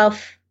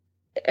himself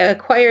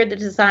acquired the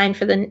design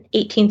for the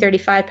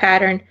 1835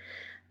 pattern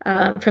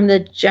from the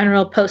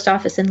General Post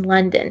Office in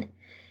London.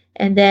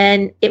 And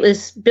then it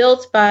was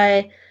built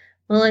by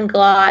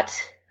Lillenglott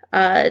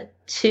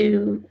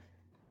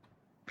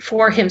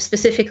for him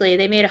specifically.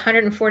 They made a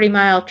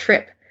 140-mile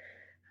trip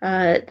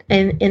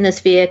in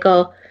this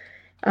vehicle.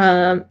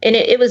 And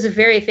it was a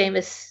very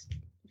famous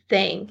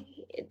thing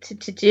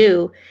to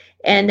do.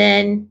 And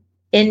then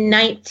in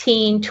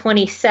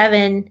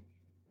 1927,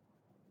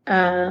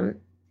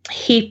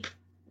 he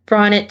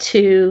brought it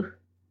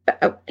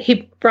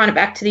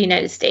back to the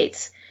United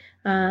States.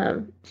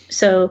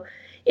 So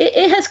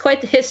it has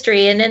quite the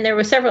history. And then there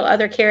were several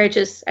other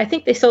carriages. I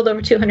think they sold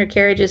over 200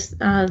 carriages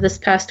this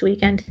past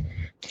weekend.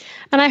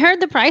 And I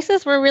heard the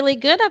prices were really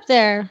good up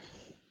there.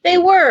 They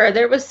were.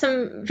 There was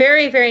some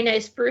very, very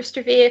nice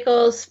Brewster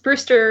vehicles.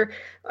 Brewster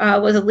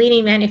was a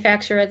leading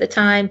manufacturer at the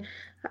time.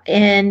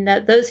 And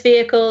those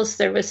vehicles,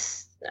 there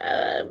was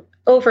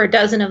over a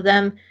dozen of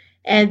them.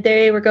 And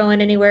they were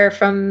going anywhere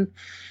from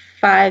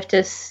 5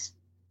 to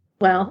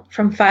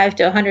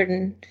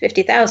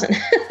 150,000.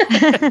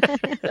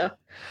 So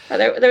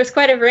there was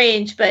quite a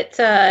range, but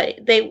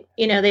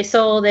they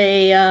sold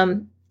a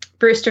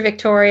Brewster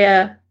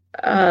Victoria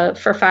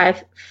for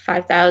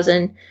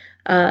 5,000.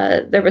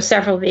 There were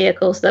several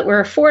vehicles that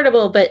were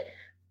affordable, but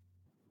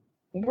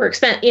were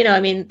expensive. I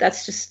mean,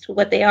 that's just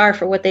what they are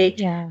for what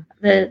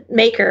the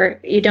maker.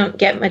 You don't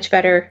get much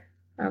better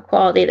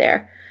quality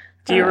there.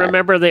 Do you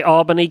remember the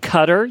Albany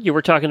Cutter? You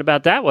were talking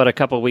about that a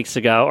couple of weeks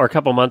ago or a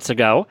couple months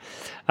ago.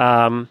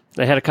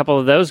 They had a couple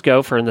of those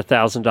go for in the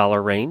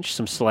 $1,000 range.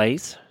 Some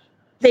sleighs.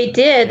 They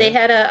did. They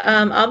had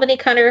a Albany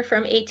Cutter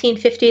from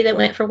 1850 that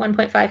went for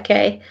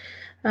 1.5K.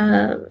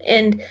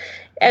 And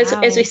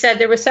as we said,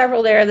 there were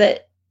several there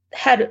that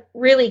had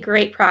really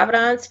great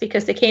provenance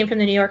because they came from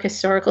the New York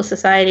Historical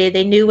Society.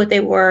 They knew what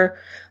they were,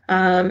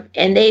 and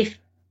they've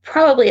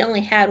probably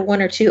only had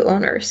one or two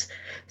owners.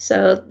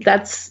 So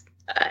that's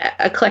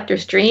a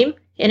collector's dream.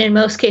 And in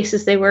most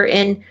cases, they were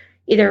in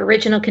either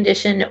original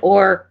condition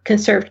or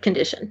conserved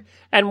condition.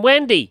 And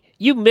Wendy,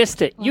 you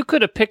missed it. You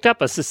could have picked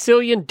up a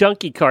Sicilian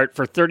donkey cart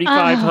for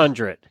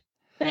 $3,500.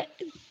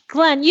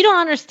 Glenn, you don't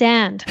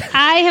understand.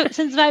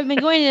 Since I've been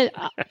going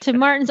to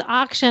Martin's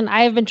auction,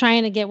 I have been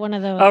trying to get one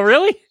of those. Oh,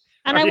 really?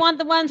 And I want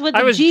the ones with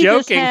the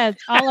Jesus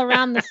heads all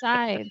around the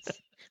sides.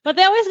 But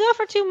they always go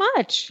for too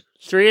much.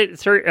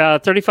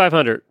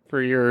 $3,500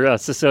 for your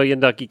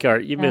Sicilian donkey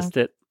cart. You missed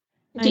it.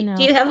 Do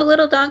you have a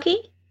little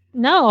donkey?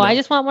 No, I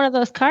just want one of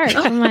those carts.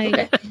 I'm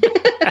like,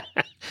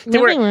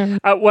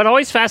 what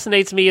always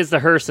fascinates me is the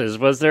hearses.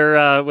 Was there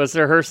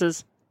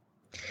hearses?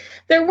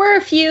 There were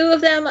a few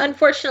of them.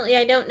 Unfortunately,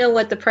 I don't know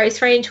what the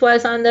price range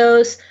was on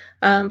those.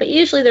 But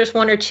usually there's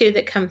one or two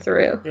that come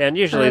through. Yeah, and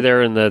usually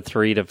they're in the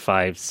 $3,000 to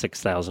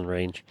 $6,000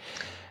 range.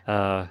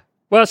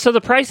 Well, so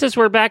the prices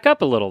were back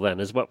up a little then,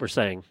 is what we're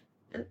saying.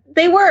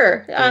 They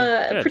were,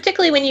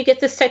 particularly when you get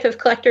this type of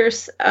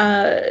collector's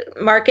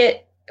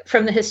market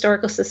from the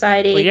Historical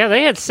Society. Well, yeah,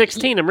 they had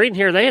 16. I'm reading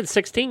here. They had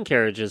 16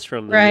 carriages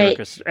from the New York,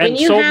 and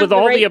sold with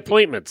all the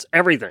appointments,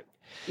 everything.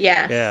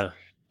 Yes. Yeah.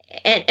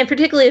 And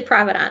particularly the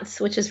provenance,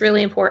 which is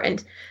really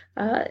important.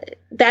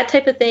 That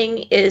type of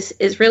thing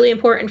is really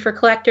important for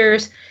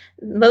collectors.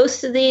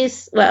 Most of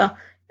these, well,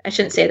 I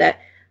shouldn't say that.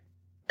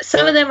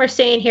 Some of them are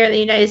staying here in the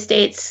United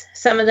States.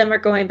 Some of them are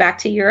going back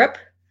to Europe,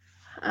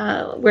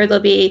 where they'll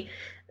be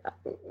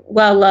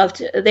well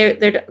loved.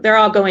 They're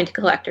all going to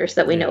collectors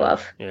that we know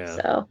of. Yeah.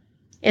 So,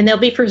 and they'll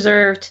be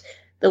preserved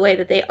the way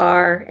that they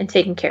are and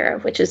taken care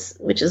of, which is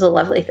a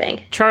lovely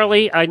thing.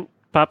 Charlie,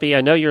 Poppy,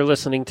 I know you're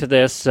listening to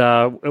this.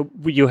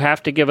 You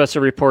have to give us a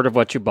report of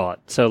what you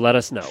bought. So let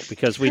us know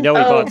because we know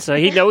he bought. So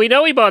we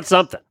know he bought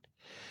something.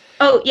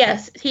 Oh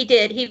yes, he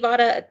did. He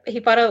bought a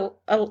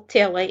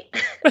tail light.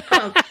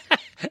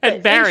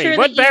 And Barry,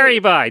 what Barry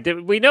buy?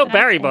 We know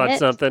Barry bought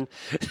something.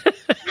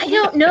 I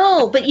don't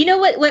know, but you know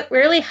what went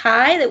really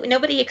high that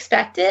nobody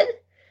expected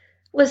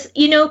was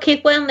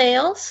Capewell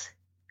nails.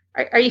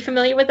 Are you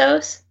familiar with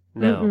those?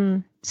 No. Mm-hmm.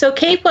 So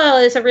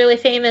Capewell is a really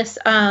famous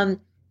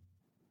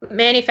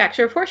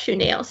manufacturer of horseshoe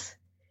nails,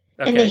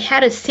 and they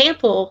had a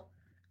sample,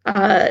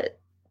 a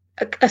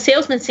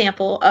salesman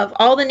sample of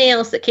all the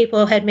nails that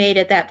Capewell had made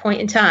at that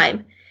point in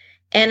time,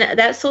 and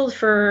that sold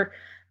for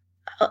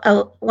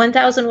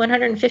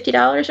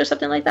 $1,150 or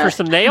something like that. For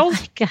some nails? Oh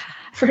my God.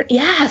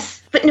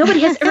 Yes, but nobody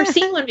has ever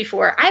seen one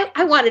before.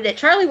 I wanted it.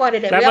 Charlie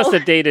wanted it. That must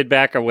have dated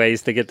back a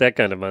ways to get that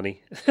kind of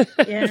money.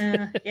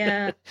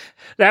 Yeah.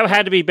 That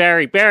had to be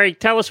Barry. Barry,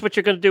 tell us what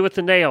you're going to do with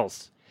the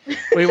nails.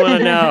 We want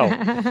to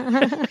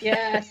know.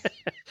 Yes.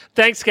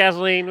 Thanks,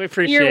 Kathleen. We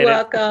appreciate it. You're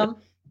welcome.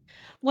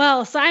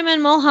 Well,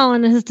 Simon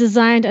Mulholland has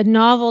designed a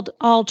novel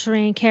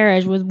all-terrain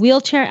carriage with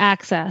wheelchair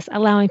access,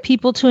 allowing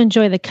people to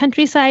enjoy the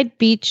countryside,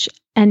 beach,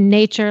 and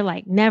nature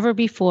like never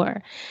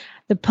before.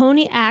 The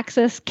Pony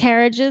Access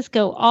carriages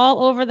go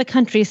all over the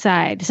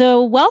countryside.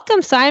 So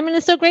welcome, Simon.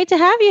 It's so great to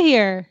have you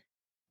here.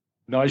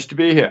 Nice to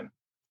be here.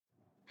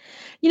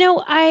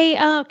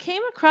 I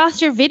came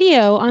across your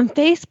video on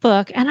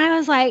Facebook, and I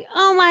was like,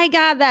 oh, my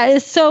God, that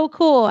is so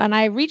cool. And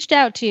I reached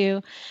out to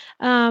you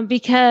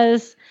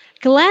because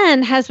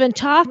Glenn has been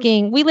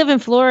talking. We live in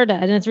Florida,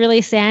 and it's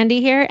really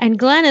sandy here, and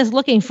Glenn is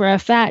looking for a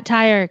fat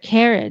tire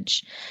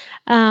carriage.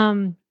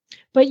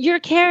 But your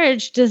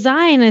carriage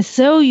design is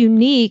so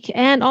unique,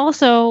 and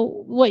also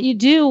what you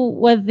do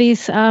with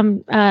these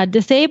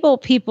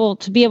disabled people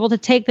to be able to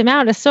take them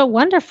out is so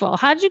wonderful.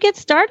 How did you get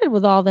started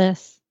with all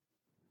this?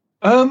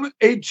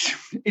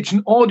 It's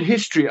an odd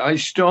history. I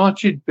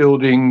started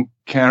building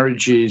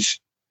carriages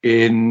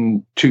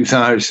in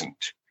 2000.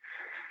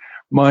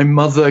 My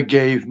mother I'd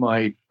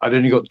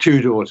only got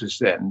two daughters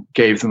then,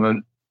 gave them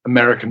an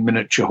American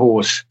miniature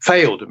horse,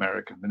 failed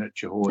American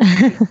miniature horse.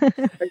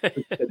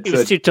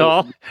 He's too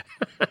tall.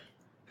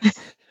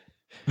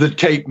 The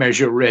tape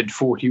measure read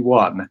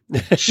 41.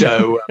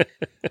 So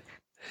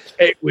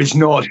it was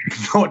not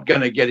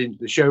going to get into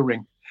the show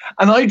ring.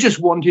 And I just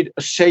wanted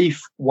a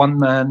safe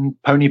one-man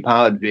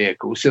pony-powered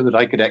vehicle so that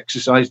I could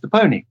exercise the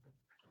pony.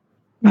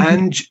 Mm-hmm.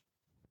 And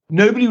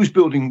nobody was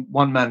building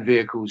one-man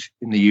vehicles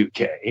in the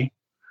UK.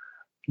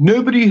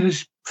 Nobody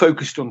has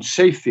focused on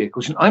safe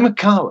vehicles. And I'm a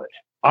coward.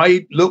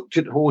 I looked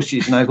at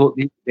horses and I thought,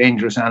 these are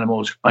dangerous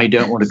animals. I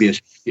don't want to be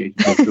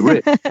associated with the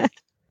risk.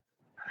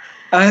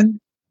 And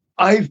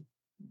I've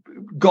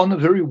gone a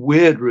very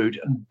weird route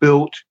and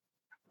built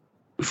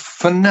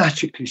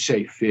fanatically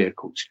safe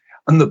vehicles.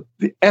 And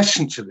the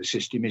essence of the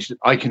system is that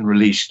I can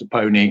release the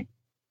pony.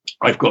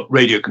 I've got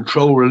radio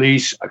control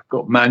release. I've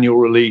got manual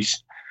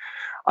release.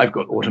 I've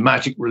got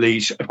automatic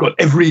release. I've got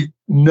every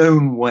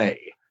known way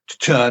to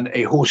turn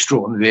a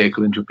horse-drawn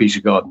vehicle into a piece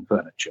of garden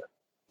furniture.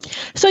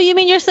 So you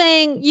mean you're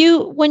saying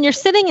when you're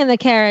sitting in the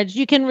carriage,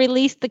 you can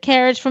release the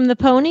carriage from the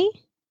pony?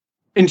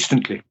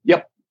 Instantly.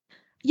 Yep.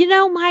 You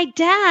know, my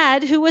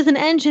dad, who was an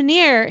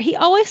engineer, he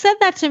always said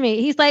that to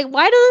me. He's like,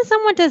 why doesn't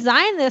someone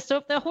design this? So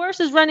if the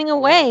horse is running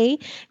away,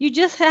 you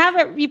just have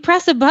it, you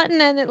press a button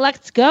and it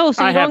lets go.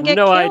 So you don't get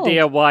killed. I have no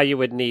idea why you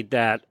would need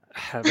that.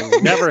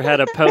 Having never had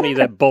a pony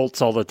that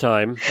bolts all the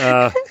time.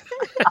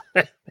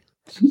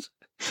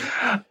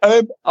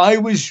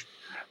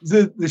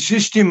 The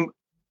system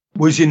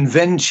was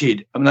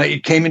invented. I mean,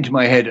 it came into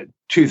my head in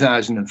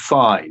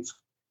 2005.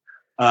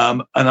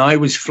 And I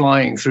was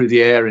flying through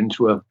the air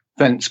into a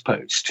fence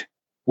post,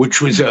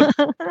 which was a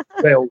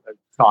railroad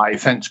tie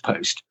fence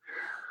post.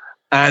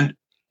 And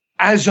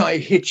as I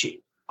hit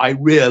it, I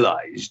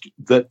realized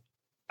that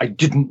I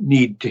didn't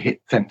need to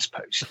hit fence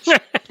posts.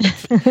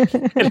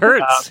 It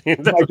hurts.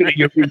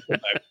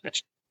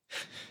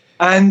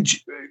 And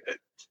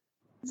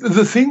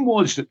the thing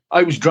was that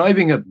I was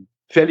driving a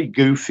fairly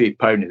goofy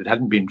pony that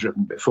hadn't been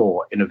driven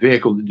before in a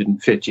vehicle that didn't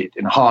fit it,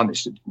 in a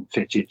harness that didn't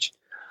fit it.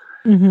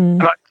 Mm-hmm.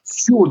 And I'm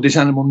sure this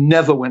animal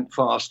never went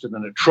faster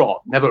than a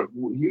trot.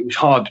 It was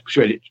hard to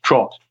persuade it to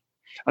trot.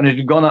 And it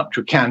had gone up to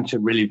a canter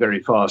really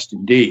very fast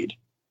indeed.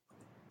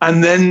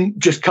 And then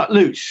just cut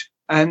loose.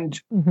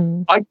 And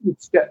I could have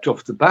stepped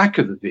off the back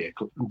of the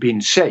vehicle and been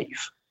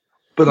safe,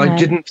 but I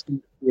didn't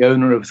think the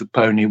owner of the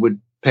pony would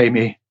pay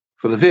me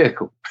for the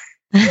vehicle.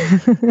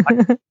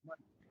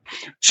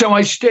 So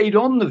I stayed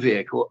on the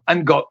vehicle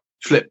and got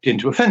flipped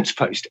into a fence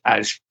post,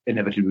 as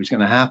inevitably was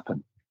going to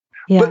happen.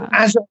 Yeah. But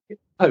as I hit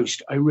the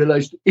post, I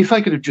realized if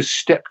I could have just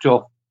stepped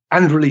off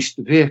and released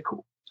the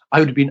vehicle, I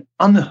would have been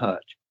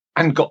unhurt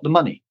and got the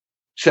money.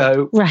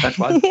 So that's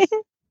why.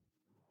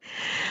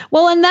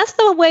 Well, and that's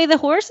the way the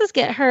horses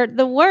get hurt.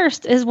 The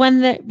worst is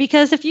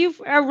because if you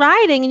are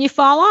riding and you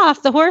fall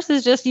off, the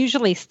horses just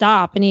usually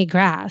stop and eat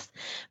grass.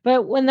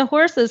 But when the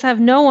horses have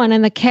no one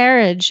in the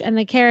carriage and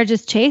the carriage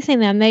is chasing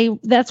them,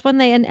 that's when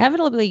they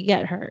inevitably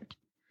get hurt.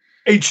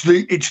 It's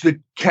the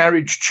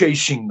carriage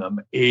chasing them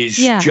is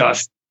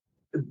just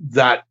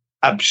that,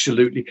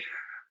 absolutely.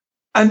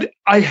 And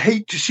I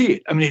hate to see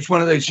it. I mean, it's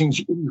one of those things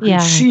you can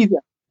see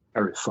them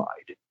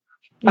terrified.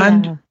 Yeah.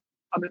 And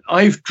I mean,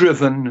 I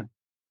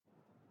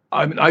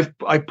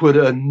put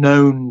a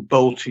known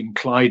bolting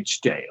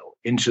Clydesdale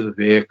into the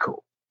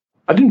vehicle.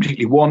 I didn't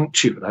particularly want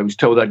to, but I was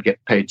told I'd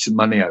get paid some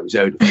money I was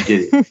owed if I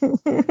did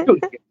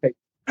it.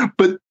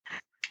 But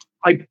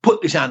I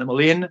put this animal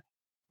in,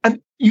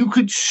 and you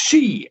could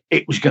see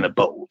it was going to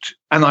bolt.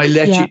 And I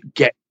let it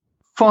get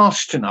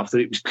fast enough that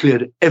it was clear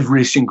to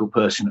every single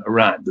person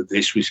around that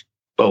this was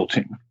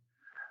bolting. And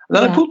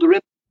then I pulled the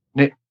ribbon.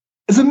 And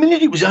the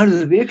minute it was out of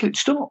the vehicle, it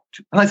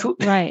stopped. And I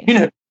thought,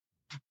 and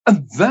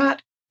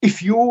that,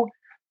 if you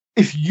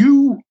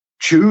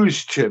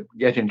choose to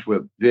get into a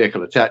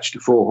vehicle attached to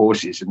 4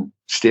 horses and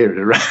steer it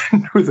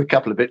around with a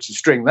couple of bits of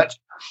string, that's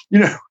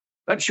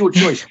your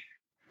choice.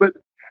 But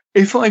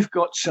if I've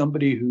got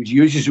somebody who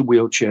uses a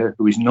wheelchair,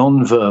 who is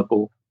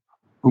non-verbal,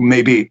 who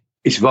maybe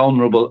is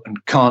vulnerable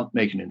and can't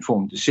make an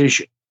informed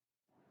decision,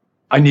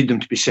 I need them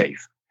to be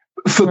safe.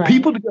 For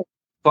people to go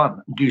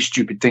fun and do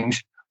stupid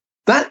things,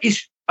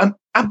 I'm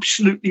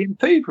absolutely in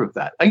favor of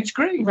that. It's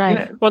great.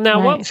 Right. Well,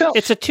 now it's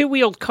a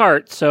 2-wheeled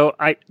cart, so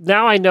I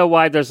know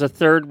why there's a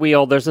third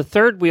wheel. There's a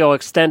third wheel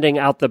extending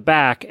out the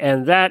back,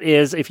 and that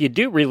is if you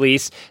do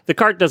release, the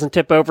cart doesn't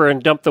tip over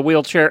and dump the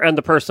wheelchair and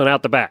the person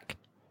out the back.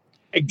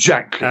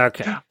 Exactly.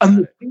 Okay. And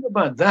the thing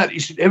about that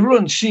is that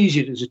everyone sees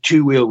it as a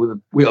 2-wheel with a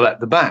wheel at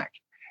the back.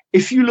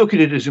 If you look at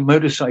it as a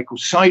motorcycle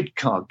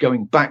sidecar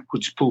going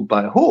backwards pulled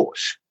by a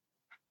horse,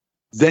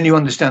 then you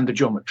understand the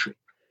geometry.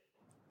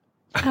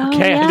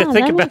 Okay, I had to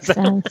think about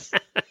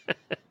that.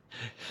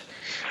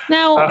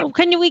 Now,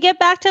 we get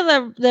back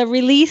to the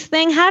release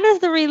thing? How does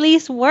the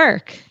release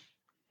work?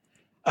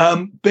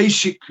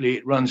 Basically,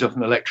 it runs off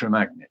an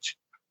electromagnet.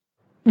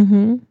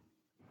 Mm-hmm.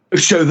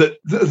 So that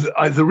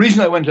the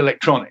reason I went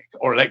electronic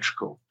or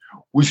electrical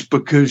was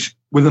because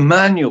with a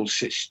manual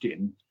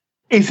system,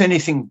 if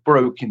anything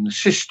broke in the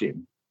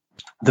system,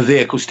 the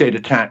vehicle stayed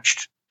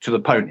attached to the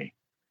pony.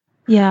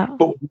 Yeah.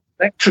 But with an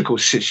electrical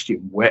system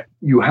where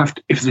you have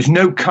to, if there's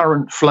no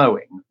current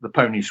flowing, the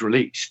pony's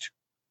released.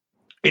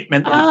 It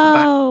meant that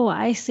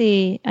I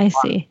see.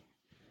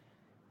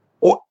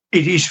 Or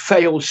it is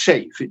fail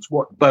safe. It's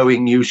what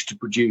Boeing used to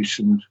produce.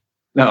 And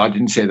no, I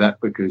didn't say that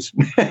because.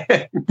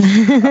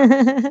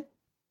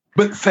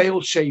 But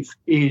fail safe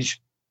is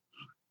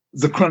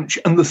the crunch.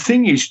 And the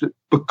thing is that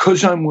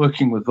because I'm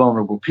working with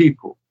vulnerable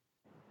people,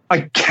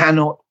 I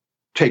cannot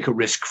take a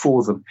risk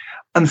for them.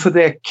 And for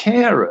their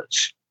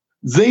carers,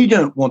 they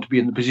don't want to be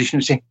in the position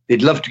of saying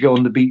they'd love to go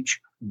on the beach,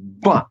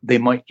 but they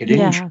might get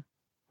injured.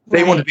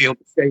 They want to be able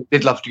to say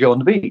they'd love to go on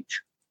the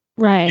beach.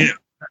 Right.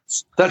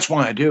 That's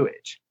why I do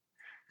it.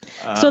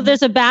 So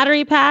there's a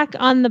battery pack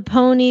on the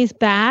pony's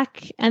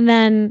back, and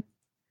then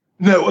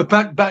no,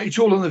 it's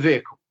all on the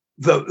vehicle.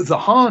 The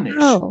harness,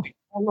 the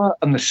collar,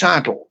 and the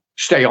saddle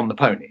stay on the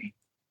pony.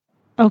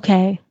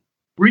 Okay.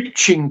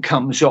 Breeching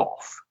comes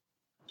off,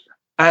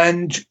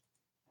 and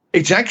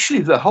it's actually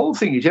the whole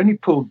thing is only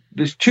pulled.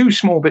 There's 2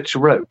 small bits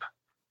of rope,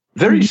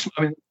 very small.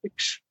 I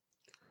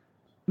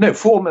mean,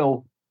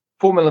 4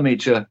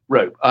 millimeter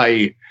rope,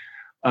 a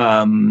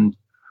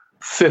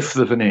 1/5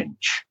 of an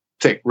inch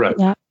thick rope,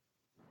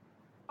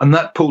 and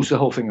that pulls the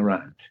whole thing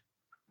around.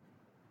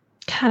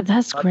 God,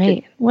 that's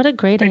great! What a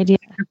great idea!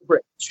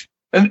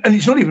 And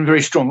it's not even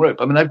very strong rope.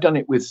 I mean, I've done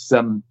it with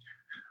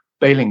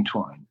baling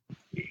twine.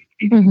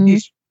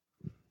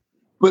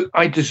 But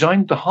I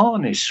designed the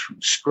harness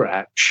from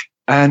scratch,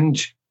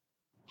 and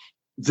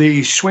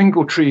the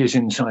swingle tree is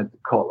inside the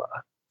collar.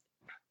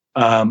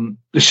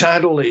 The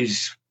saddle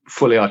is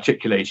fully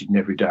articulated in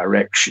every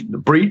direction. The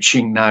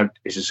breeching now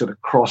is a sort of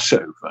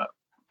crossover,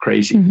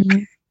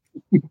 crazy.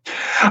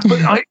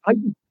 But I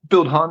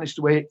build harness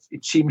the way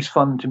it seems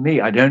fun to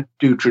me. I don't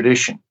do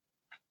tradition.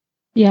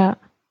 Yeah.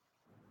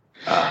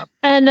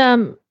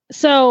 And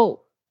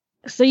so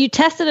you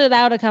tested it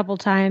out a couple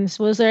times.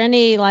 Was there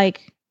any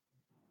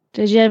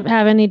did you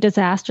have any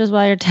disasters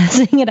while you're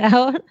testing it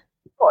out?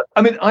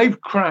 I mean, I've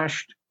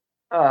crashed.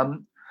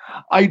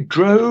 I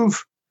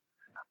drove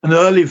an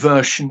early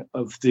version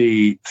of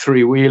the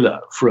 3-wheeler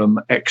from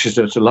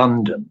Exeter to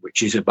London,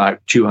 which is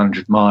about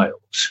 200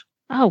 miles.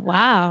 Oh,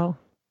 wow.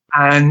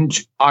 And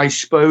I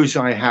suppose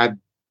I had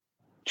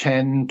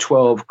 10,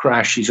 12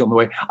 crashes on the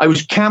way. I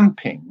was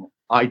camping.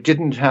 I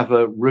didn't have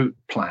a route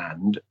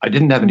planned. I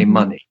didn't have any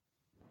money.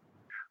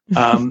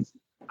 And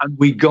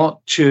we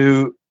got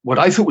to what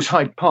I thought was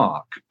Hyde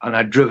Park, and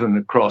I'd driven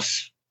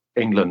across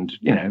England,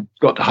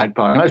 got to Hyde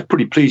Park. And I was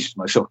pretty pleased with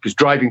myself because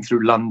driving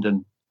through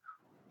London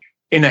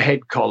in a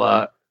head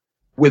collar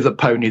with a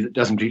pony that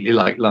doesn't really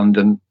like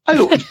London, I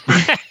thought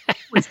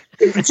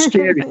it was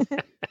scary.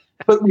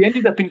 But we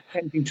ended up in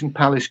Kensington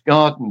Palace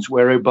Gardens,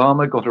 where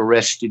Obama got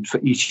arrested for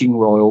eating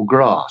royal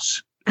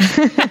grass.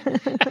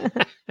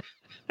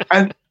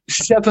 And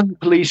 7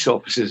 police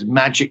officers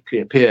magically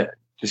appeared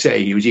to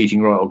say he was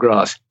eating royal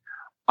grass.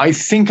 I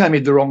think I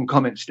made the wrong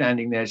comment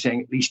standing there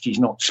saying, at least he's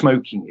not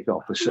smoking it,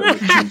 officer.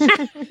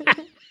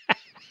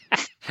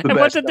 And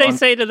what did they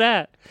say to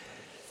that?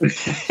 A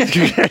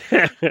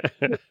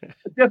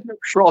definite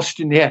frost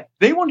in the air.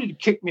 They wanted to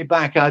kick me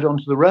back out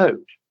onto the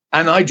road,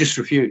 and I just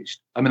refused.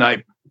 I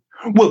mean,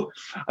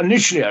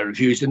 initially I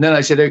refused, and then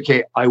I said,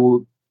 okay, I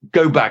will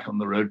go back on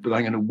the road, but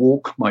I'm going to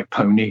walk my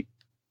pony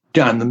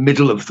down the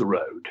middle of the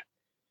road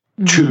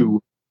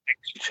to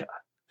Exeter,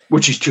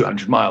 which is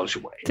 200 miles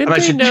away.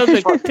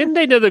 Didn't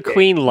they know the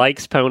Queen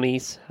likes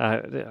ponies?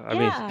 I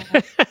mean,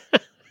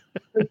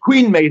 the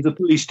Queen may, the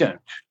police don't.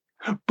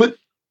 But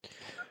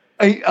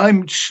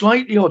I'm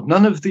slightly odd.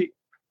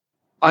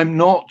 I'm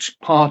not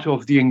part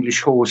of the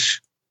English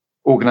horse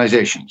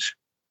organizations.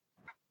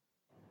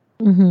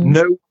 Mm-hmm.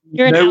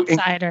 You're an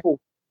outsider.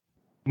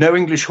 No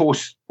English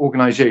horse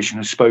organization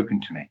has spoken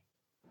to me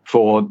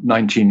for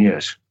 19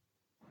 years.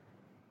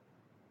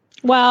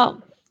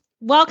 Well,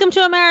 welcome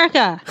to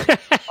America.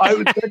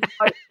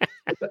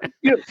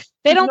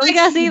 They don't like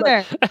us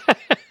either.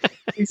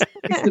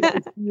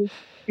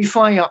 If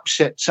I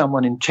upset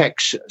someone in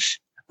Texas,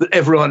 that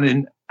everyone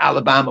in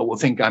Alabama will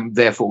think I'm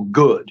therefore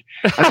good.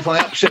 And if I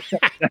upset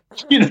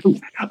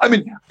someone, I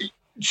mean,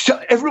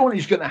 everyone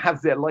is going to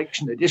have their likes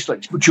and their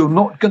dislikes, but you're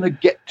not going to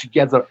get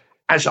together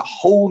as a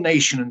whole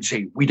nation and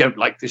say, we don't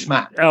like this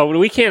man. Oh,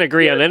 we can't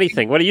agree on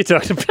anything. What are you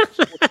talking about?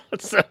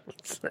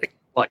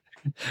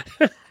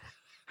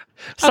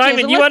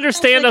 Simon, you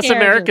understand us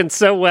Americans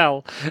so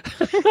well.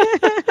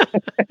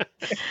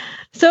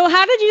 So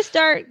how did you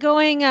start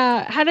getting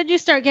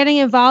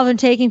involved in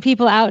taking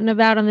people out and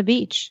about on the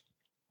beach?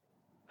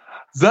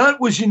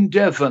 That was in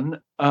Devon.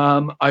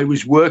 I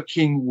was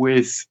working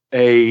with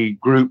a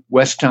group,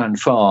 Westtown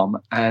Farm,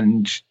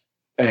 and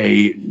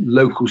a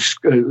local,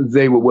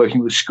 they were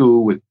working with a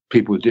school with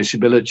people with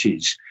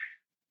disabilities.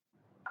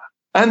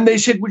 And they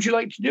said, would you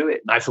like to do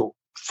it? And I thought,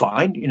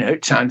 fine,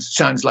 it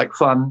sounds like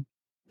fun.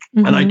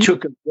 Mm-hmm. And I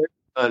took a very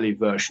early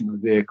version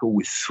of the vehicle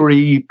with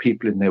 3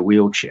 people in their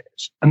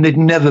wheelchairs, and they'd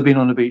never been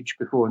on a beach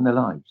before in their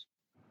lives.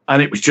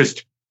 And it was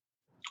just,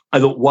 I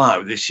thought,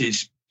 wow, this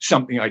is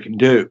something I can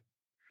do.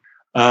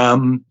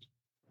 And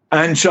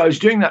so I was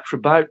doing that for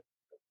about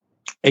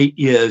 8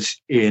 years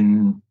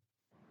in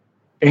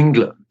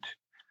England.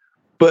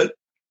 But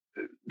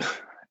the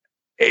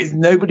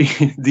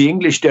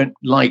English don't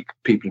like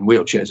people in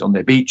wheelchairs on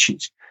their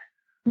beaches.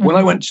 Mm-hmm. When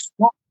I went to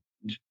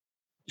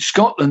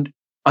Scotland,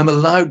 I'm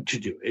allowed to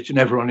do it and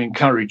everyone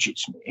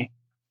encourages me.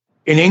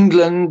 In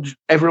England,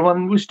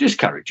 everyone was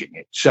discouraging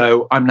it.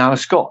 So I'm now a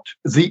Scot.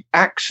 The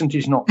accent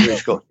is not very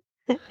Scottish.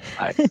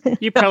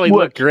 You probably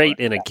look great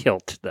in a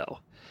kilt, though.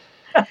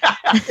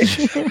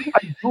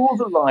 I draw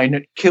the line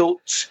at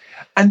kilts.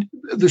 And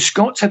the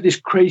Scots have this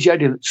crazy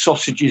idea that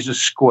sausages are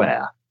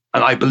square.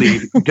 And I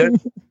believe if you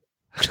don't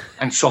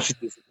and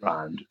sausages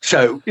around.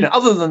 So,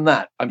 other than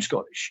that, I'm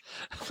Scottish.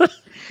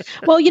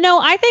 Well,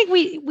 I think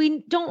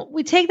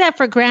we take that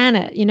for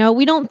granted.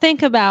 We don't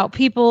think about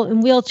people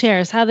in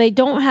wheelchairs, how they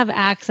don't have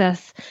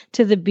access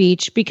to the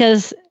beach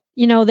because,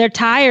 their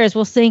tires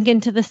will sink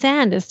into the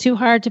sand. It's too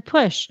hard to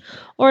push.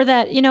 Or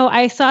that,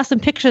 I saw some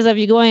pictures of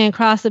you going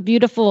across a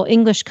beautiful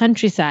English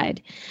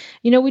countryside.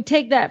 We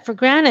take that for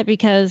granted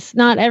because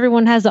not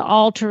everyone has an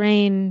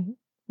all-terrain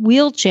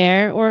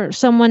wheelchair or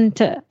someone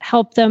to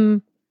help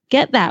them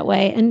get that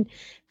way. And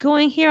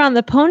going here on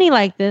the pony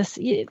like this,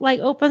 it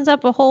opens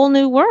up a whole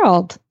new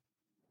world.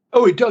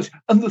 Oh, it does.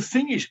 And the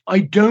thing is, I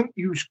don't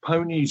use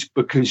ponies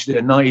because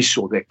they're nice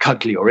or they're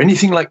cuddly or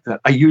anything like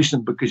that. I use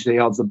them because they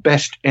are the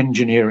best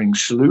engineering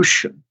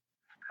solution.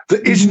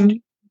 There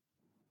isn't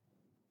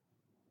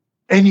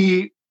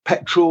any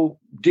petrol,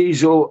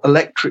 diesel,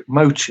 electric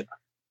motor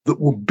that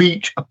will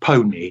beat a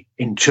pony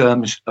in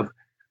terms of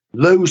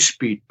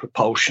low-speed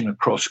propulsion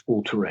across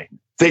all terrain.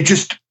 They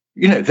just,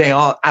 they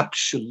are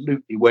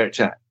absolutely where it's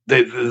at.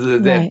 They're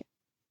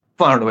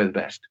far and away the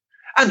best.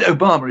 And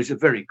Obama is a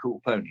very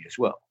cool pony as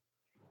well.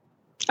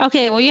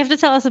 Okay, well, you have to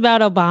tell us about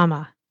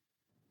Obama.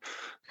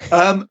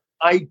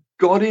 I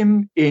got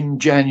him in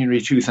January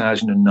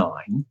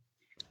 2009,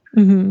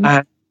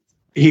 and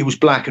he was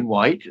black and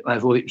white. And I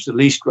thought it was the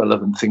least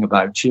relevant thing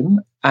about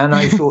him. And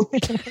I thought,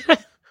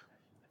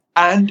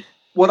 and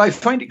what I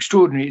find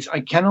extraordinary is I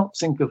cannot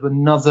think of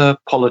another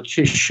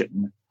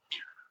politician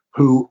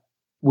who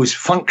was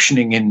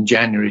functioning in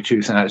January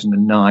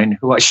 2009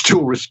 who I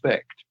still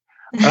respect.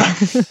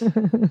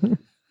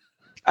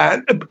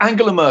 And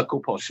Angela Merkel,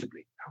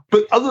 possibly.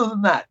 But other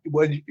than that,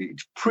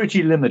 it's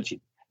pretty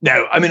limited.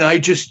 No, I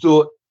just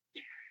thought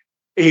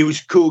he was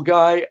a cool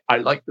guy. I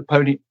liked the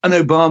pony. And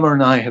Obama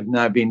and I have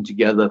now been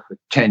together for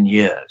 10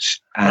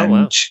 years.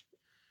 And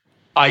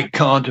I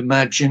can't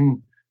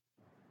imagine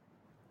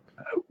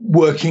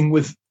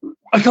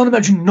I can't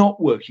imagine not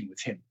working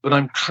with him. But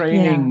I'm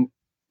training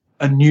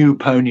a new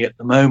pony at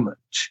the moment.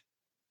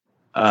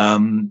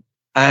 And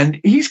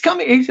he's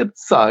a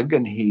thug,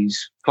 and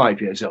he's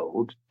 5 years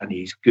old, and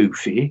he's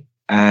goofy,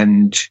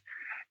 and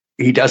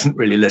he doesn't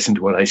really listen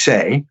to what I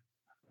say,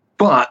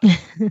 but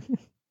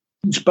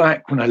he's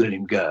back when I let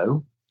him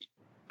go.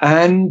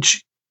 And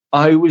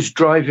I was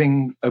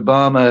driving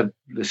Obama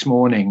this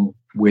morning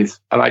and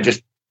I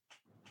just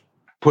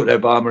put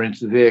Obama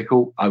into the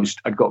vehicle.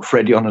 I'd got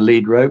Freddie on a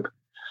lead rope,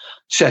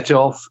 set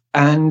off,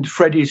 and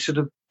Freddie's sort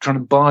of trying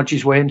to barge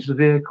his way into the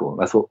vehicle.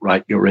 I thought,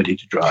 right, you're ready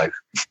to drive.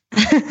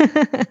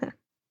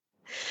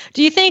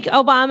 Do you think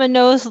Obama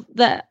knows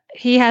that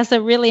he has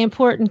a really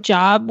important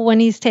job when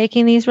he's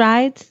taking these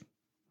rides?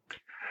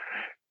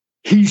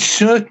 He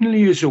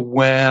certainly is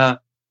aware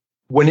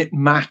when it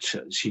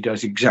matters, he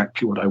does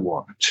exactly what I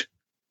want.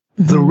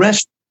 The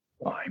rest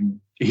of the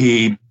time,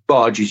 he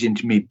barges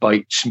into me,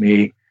 bites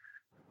me,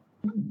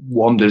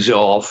 wanders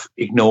off,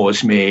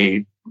 ignores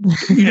me,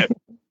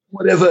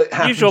 whatever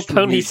happens. Usual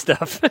pony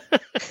stuff.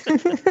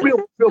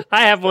 real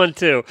I have one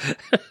too.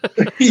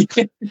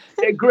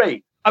 They're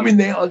great.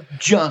 They are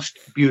just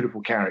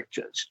beautiful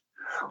characters.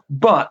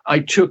 But I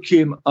took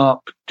him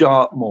up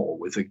Dartmoor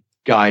with a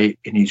guy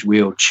in his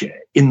wheelchair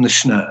in the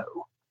snow.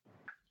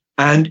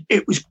 And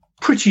it was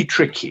pretty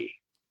tricky.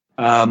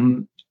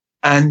 And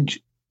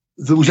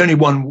there was only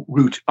one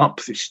route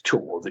up this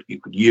tour that you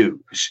could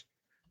use.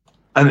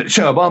 And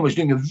so Obama was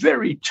doing a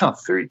very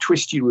tough, very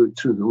twisty route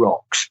through the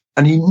rocks.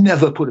 And he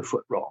never put a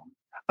foot wrong.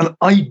 And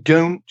I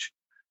don't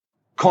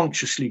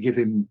consciously give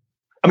him...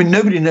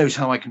 nobody knows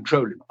how I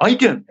control him. I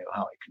don't know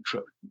how I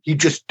control him. He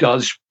just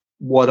does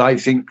what I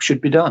think should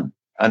be done.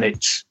 And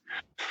it's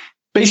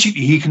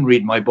basically he can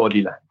read my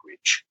body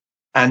language.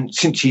 And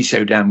since he's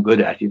so damn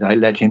good at it, I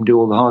let him do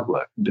all the hard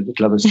work and do the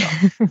clever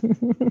stuff.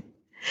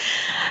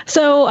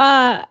 So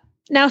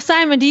now,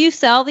 Simon, do you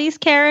sell these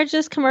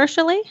carriages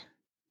commercially?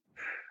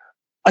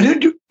 I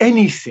don't do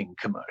anything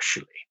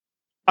commercially.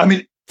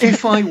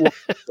 If I wanted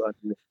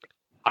to,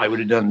 I would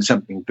have done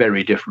something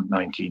very different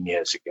 19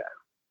 years ago.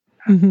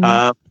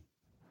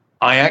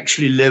 I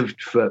actually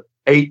lived for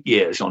 8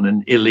 years on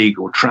an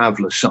illegal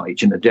traveler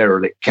site in a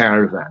derelict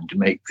caravan to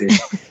make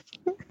this,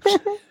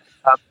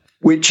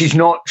 which is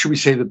not, shall we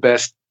say, the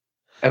best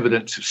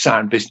evidence of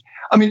sound business.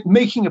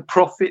 Making a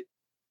profit,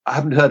 I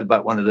haven't heard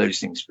about one of those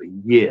things for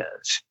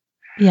years.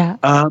 Yeah.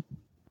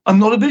 I'm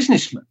not a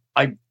businessman.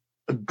 I'm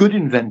a good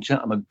inventor.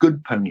 I'm a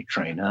good pony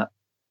trainer.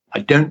 I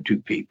don't do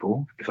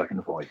people if I can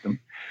avoid them.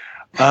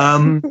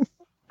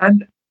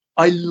 And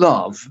I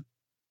love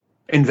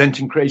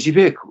inventing crazy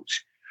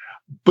vehicles.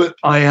 But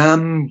I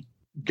am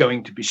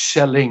going to be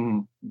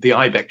selling the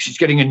Ibex. It's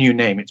getting a new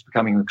name. It's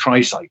becoming the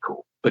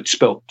tricycle, but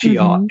spelled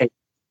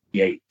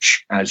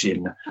T-R-A-C-H, as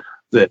in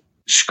the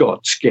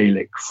Scots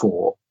Gaelic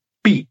for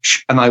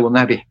beach. And I will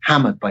now be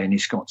hammered by any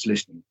Scots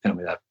listening. Tell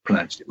me that I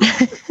pronounced it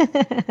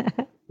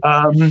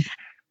wrong.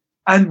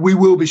 And we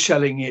will be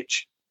selling it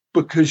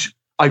because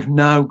I've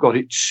now got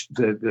it.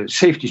 The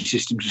safety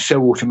systems are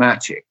so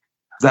automatic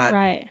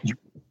that you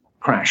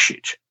crash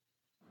it.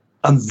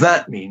 And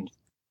that means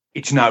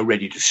it's now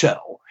ready to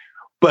sell.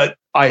 but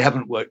I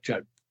haven't worked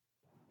out.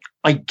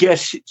 I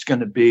guess it's going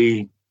to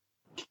be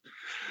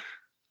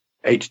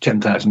 $8,000 to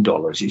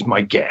 $10,000 is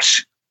my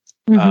guess.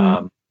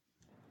 Mm-hmm.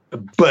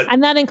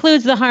 And that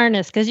includes the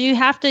harness, because you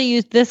have to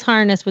use this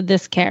harness with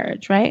this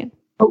carriage, right?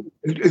 Oh,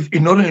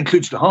 it not only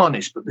includes the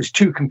harness, but there's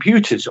 2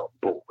 computers on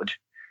board.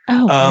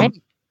 Oh, right.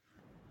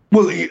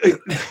 Well,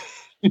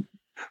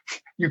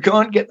 you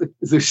can't get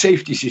the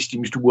safety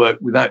systems to work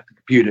without the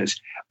computers.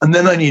 And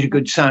then I need a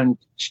good sound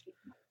system,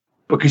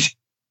 because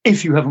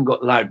if you haven't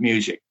got loud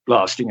music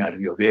blasting out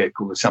of your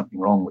vehicle, there's something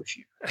wrong with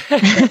you.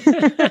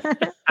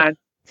 And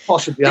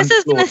possibly this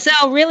is going to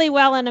sell really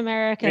well in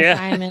America,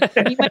 Simon.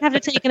 You might have to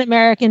take an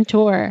American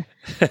tour.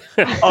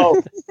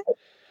 Oh,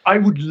 I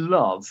would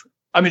love,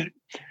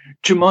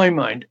 to my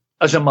mind,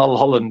 as a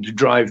Mulholland to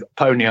drive a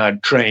pony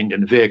I'd trained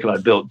in a vehicle I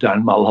built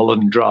down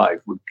Mulholland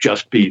Drive would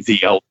just be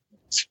the ultimate.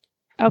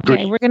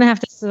 Okay, we're going to have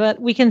to, so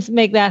that we can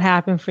make that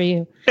happen for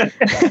you.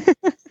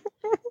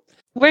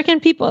 Where can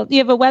people, do you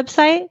have a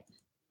website?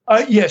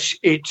 Yes,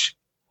 it's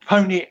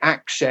Pony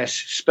Access,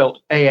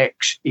 spelt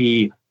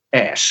AXES.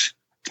 It's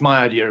my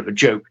idea of a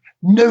joke.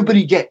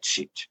 Nobody gets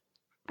it.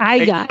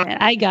 I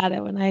got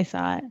it when I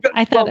saw it.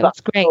 I thought it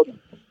was great.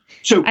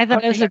 So I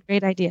thought it was a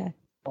great idea.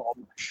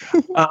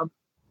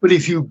 But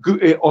if you go,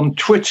 on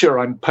Twitter,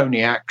 I'm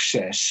Pony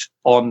Access.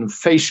 On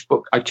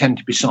Facebook, I tend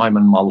to be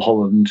Simon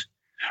Mulholland.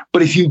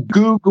 But if you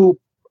Google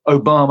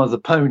Obama the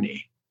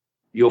Pony,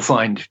 you'll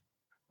find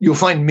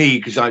me,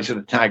 because I sort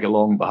of tag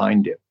along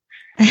behind him.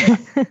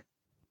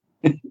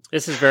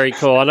 This is very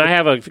cool. And I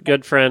have a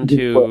good friend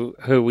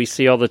who we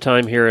see all the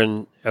time here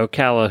in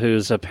Ocala,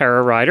 who's a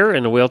para rider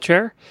in a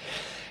wheelchair.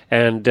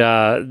 And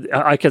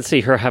I can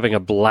see her having a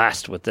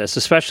blast with this,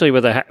 especially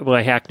with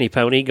my Hackney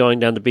pony going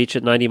down the beach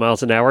at 90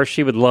 miles an hour.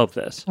 She would love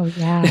this. Oh,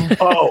 yeah.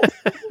 Oh.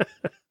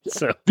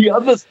 So the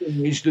other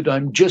thing is that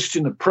I'm just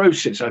in the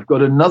process. I've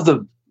got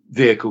another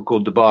vehicle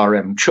called the Bar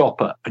M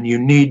Chopper, and you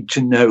need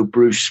to know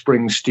Bruce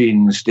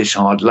Springsteen's This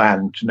Hard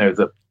Land to know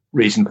the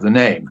reason for the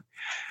name,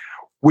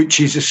 which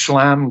is a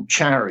slam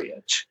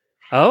chariot.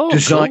 Oh,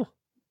 designed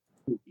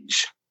cool.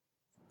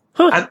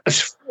 Huh. And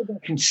as far as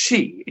I can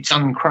see, it's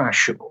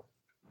uncrashable.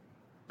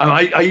 And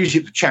I use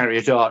it for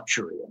chariot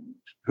archery and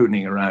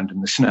hooning around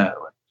in the snow.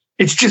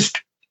 It's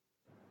just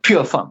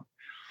pure fun.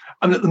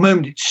 And at the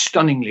moment, it's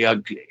stunningly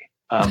ugly.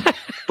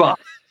 But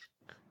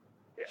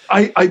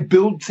I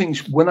build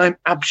things when I'm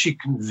absolutely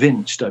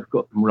convinced I've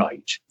got them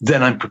right.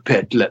 Then I'm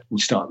prepared to let them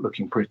start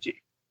looking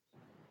pretty.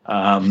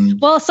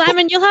 Well,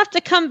 Simon, you'll have to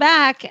come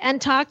back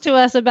and talk to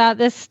us about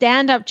this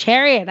stand-up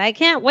chariot. I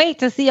can't wait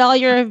to see all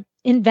your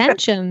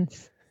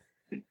inventions.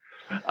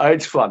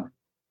 It's fun.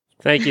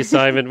 Thank you,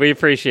 Simon. We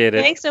appreciate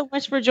it. Thanks so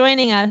much for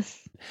joining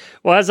us.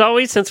 Well, as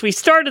always, since we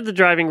started the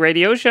Driving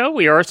Radio Show,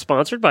 we are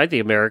sponsored by the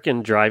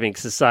American Driving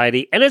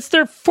Society, and it's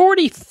their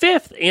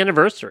 45th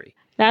anniversary.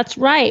 That's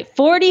right.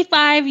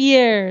 45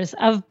 years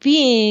of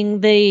being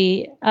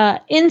the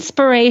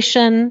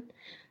inspiration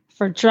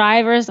for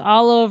drivers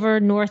all over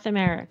North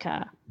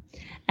America.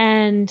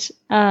 And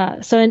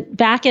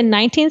back in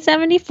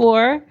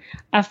 1974,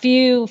 a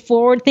few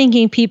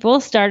forward-thinking people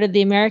started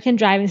the American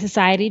Driving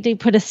Society to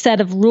put a set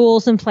of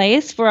rules in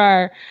place for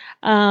our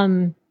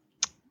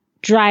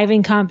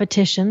driving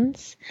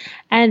competitions.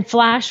 And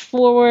fast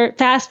forward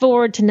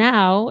to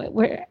now,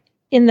 we're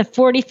in the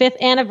 45th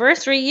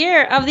anniversary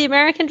year of the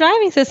American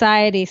Driving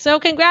Society. So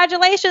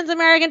congratulations,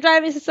 American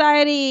Driving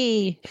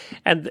Society.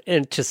 And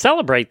to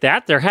celebrate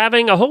that, they're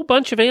having a whole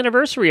bunch of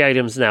anniversary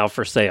items now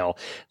for sale.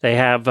 They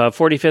have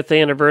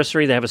 45th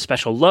anniversary. They have a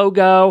special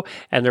logo,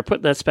 and they're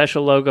putting that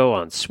special logo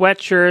on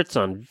sweatshirts,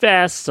 on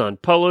vests, on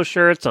polo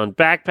shirts, on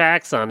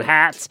backpacks, on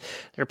hats.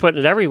 They're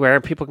putting it everywhere,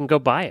 and people can go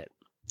buy it.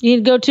 You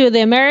can go to the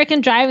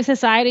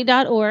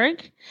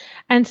AmericanDrivingSociety.org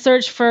and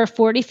search for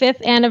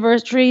 45th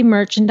anniversary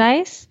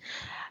merchandise.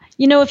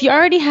 You know, if you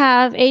already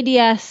have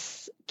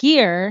ADS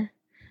gear,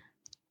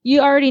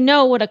 you already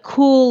know what a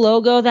cool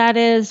logo that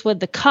is with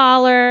the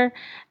collar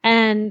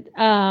and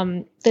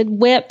the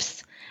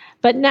whips.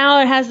 But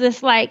now it has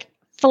this like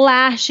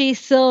flashy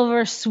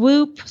silver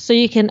swoop, so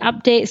you can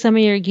update some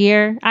of your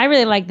gear. I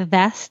really like the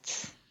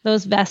vests.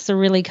 Those vests are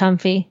really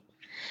comfy.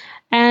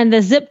 And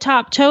the zip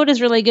top tote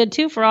is really good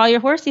too for all your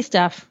horsey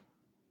stuff.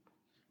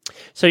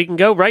 So you can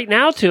go right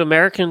now to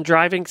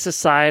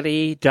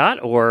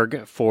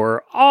AmericanDrivingSociety.org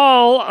for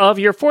all of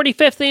your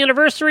 45th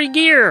anniversary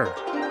gear.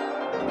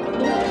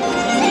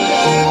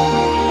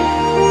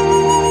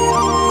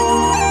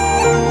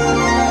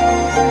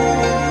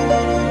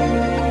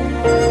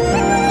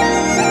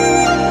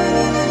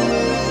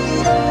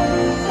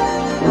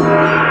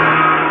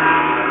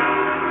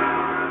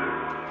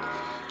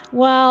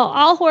 Well,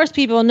 all horse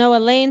people know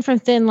Elaine from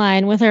Thin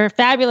Line with her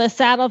fabulous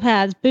saddle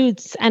pads,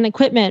 boots, and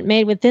equipment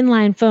made with Thin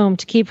Line foam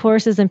to keep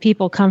horses and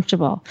people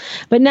comfortable.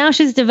 But now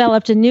she's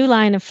developed a new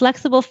line of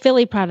flexible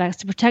filly products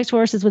to protect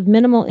horses with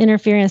minimal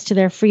interference to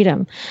their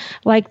freedom,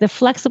 like the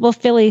flexible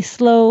filly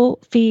slow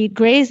feed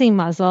grazing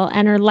muzzle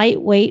and her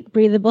lightweight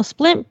breathable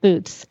splint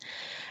boots.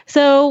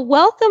 So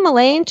welcome,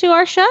 Elaine, to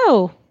our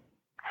show.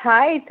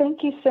 Hi,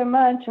 thank you so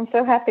much. I'm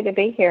so happy to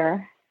be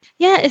here.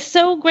 Yeah, it's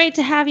so great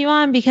to have you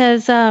on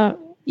because,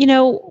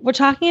 we're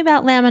talking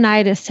about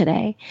laminitis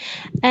today.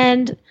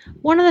 And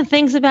one of the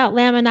things about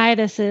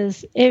laminitis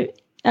is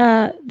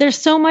there's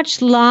so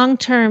much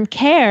long-term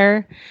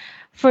care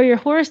for your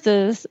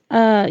horses.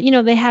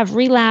 They have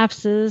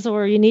relapses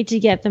or you need to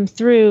get them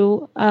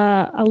through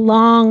a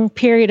long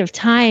period of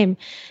time.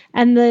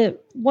 And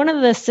one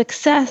of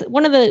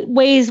the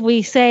ways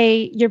we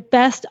say your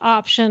best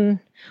option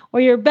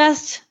or your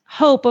best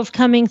hope of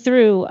coming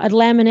through a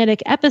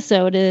laminitic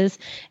episode is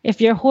if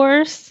your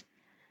horse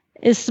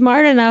is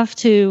smart enough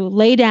to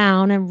lay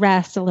down and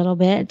rest a little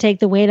bit, take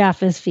the weight off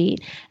his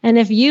feet. And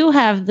if you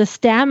have the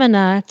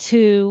stamina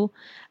to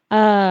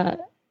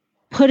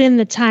put in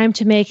the time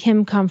to make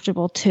him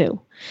comfortable too.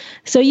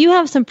 So you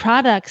have some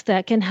products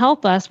that can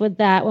help us with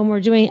that when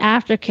we're doing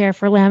aftercare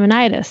for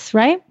laminitis,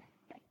 right?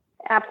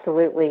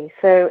 Absolutely.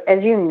 So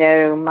as you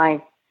know,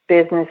 my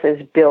business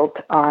is built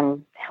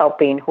on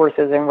helping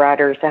horses and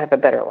riders to have a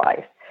better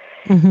life.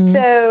 Mm-hmm.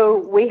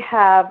 So we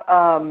have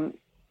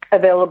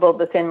available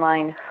the thin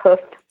line hoof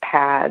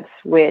pads,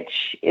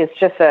 which is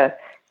just a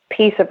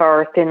piece of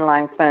our thin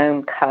line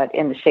foam cut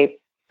in the shape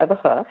of a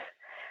hoof.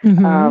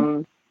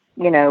 Mm-hmm.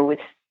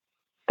 It's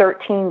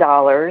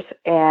 $13,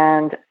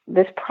 and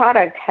this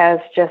product has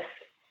just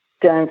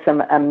done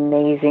some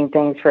amazing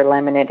things for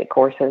laminitic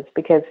horses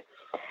because,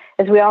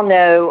 as we all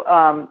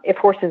know, if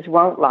horses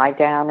won't lie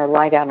down or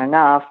lie down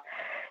enough,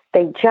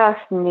 they just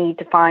need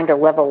to find a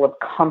level of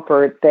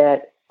comfort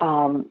that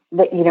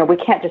we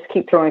can't just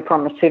keep throwing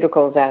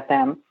pharmaceuticals at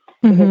them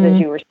because, mm-hmm. as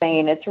you were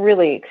saying, it's a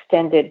really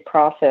extended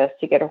process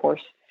to get a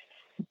horse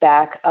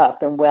back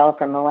up and well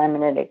from a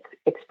laminitic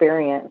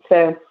experience.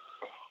 So,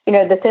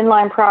 the thin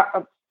line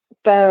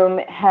foam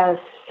has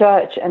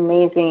such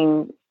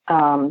amazing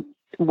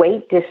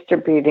weight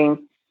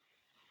distributing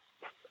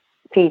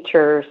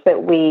features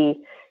that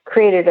we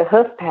created a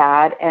hoof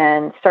pad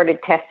and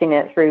started testing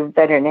it through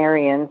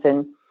veterinarians.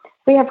 And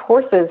we have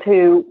horses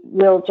who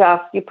will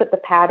you put the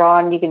pad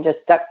on, you can just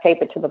duct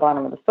tape it to the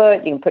bottom of the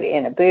foot, you can put it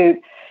in a boot,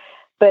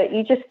 but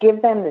you just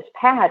give them this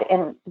pad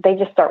and they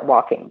just start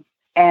walking.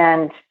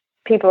 And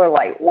people are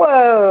like,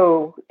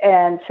 whoa.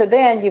 And so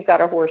then you've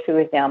got a horse who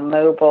is now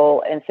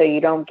mobile. And so you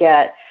don't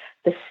get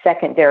the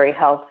secondary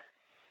health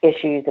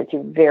issues that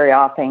you very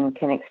often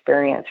can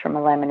experience from a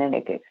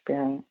laminitic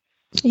experience.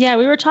 Yeah,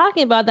 we were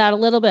talking about that a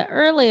little bit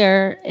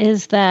earlier,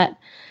 is that,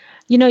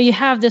 you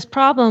have this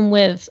problem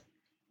with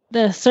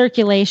the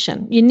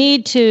circulation. You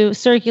need to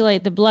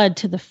circulate the blood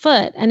to the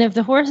foot. And if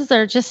the horses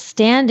are just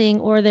standing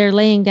or they're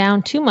laying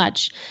down too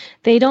much,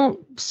 they don't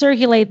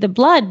circulate the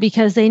blood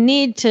because they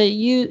need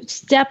to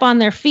step on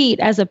their feet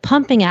as a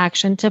pumping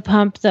action to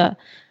pump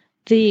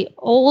the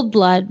old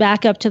blood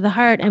back up to the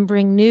heart and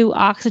bring new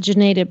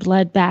oxygenated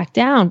blood back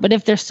down. But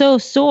if they're so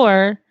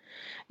sore,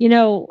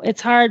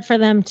 it's hard for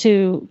them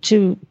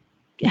to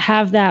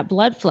have that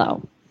blood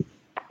flow.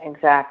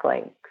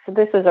 Exactly. So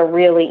this is a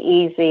really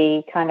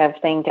easy kind of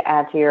thing to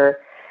add to your,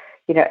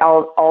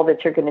 all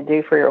that you're going to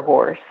do for your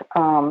horse.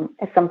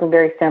 It's something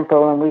very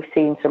simple, and we've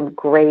seen some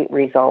great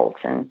results.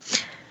 And,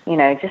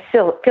 just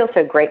feel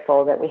so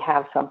grateful that we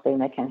have something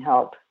that can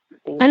help.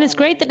 And it's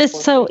great that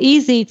it's so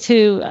easy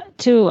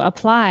to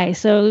apply.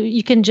 So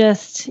you can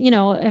just,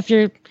 if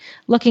you're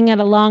looking at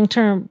a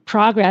long-term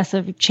progress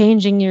of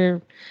changing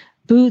your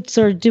boots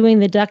or doing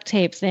the duct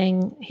tape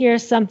thing,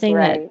 here's something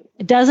right.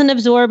 that doesn't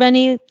absorb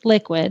any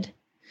liquid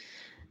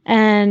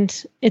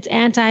and it's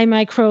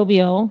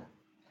antimicrobial.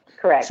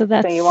 Correct. So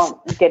you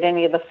won't get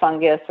any of the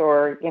fungus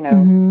or,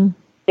 mm-hmm.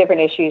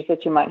 different issues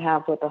that you might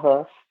have with the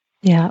hoof.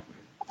 Yeah,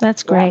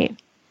 that's great.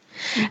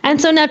 Yeah. And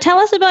so now tell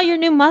us about your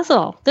new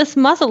muzzle. This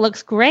muzzle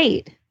looks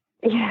great.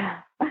 Yeah,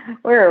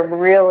 we're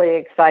really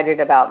excited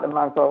about the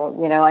muzzle.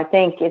 I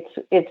think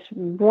it's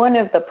one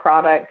of the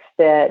products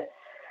that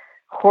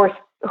horse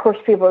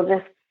people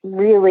just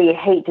really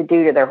hate to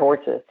do to their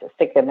horses, to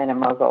stick them in a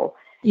muzzle.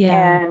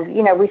 Yeah. And,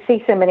 we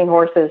see so many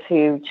horses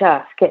who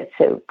just get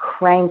so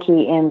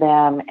cranky in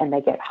them and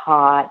they get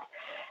hot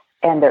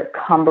and they're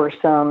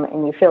cumbersome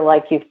and you feel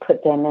like you've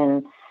put them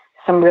in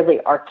some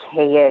really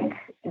archaic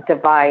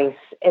device.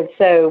 And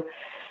so,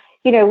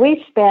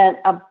 we've spent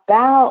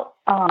about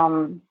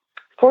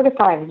 4 to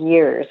 5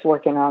 years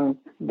working on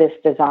this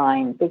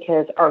design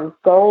because our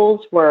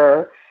goals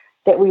were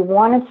that we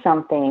wanted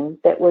something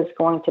that was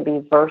going to be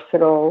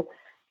versatile,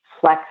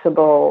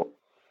 flexible,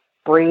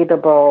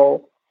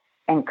 breathable,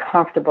 and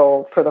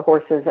comfortable for the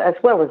horses, as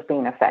well as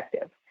being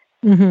effective.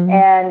 Mm-hmm.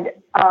 And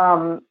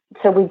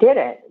so we did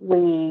it.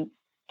 We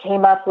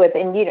came up with,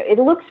 and it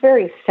looks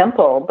very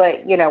simple,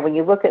 but when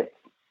you look at,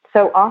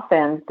 so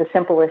often the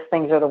simplest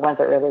things are the ones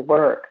that really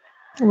work.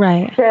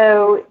 Right.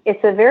 So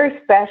it's a very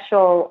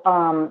special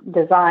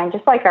design,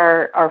 just like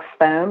our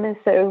foam is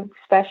so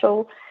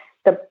special.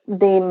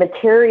 The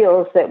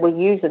materials that we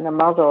use in the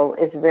muzzle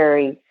is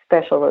very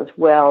special as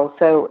well.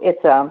 So it's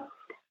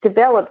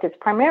it's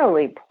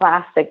primarily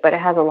plastic, but it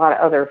has a lot of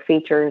other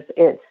features.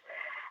 It's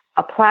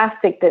a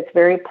plastic that's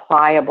very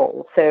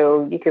pliable,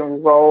 so you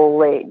can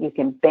roll it, you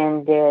can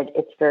bend it.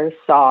 It's very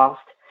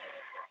soft.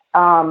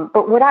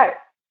 But what I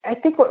I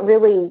think what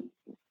really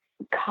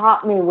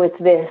caught me with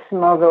this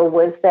muzzle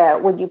was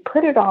that when you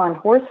put it on,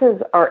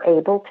 horses are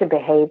able to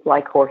behave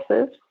like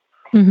horses.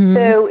 Mm-hmm.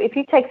 So if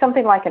you take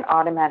something like an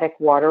automatic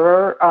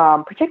waterer,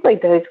 particularly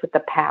those with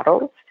the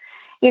paddles,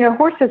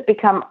 horses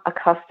become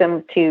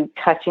accustomed to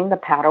touching the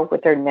paddle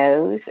with their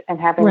nose and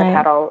having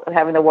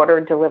the water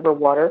deliver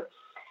water.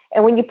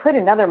 And when you put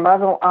another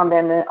muzzle on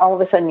them, then all of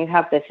a sudden you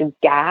have this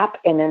gap,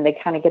 and then they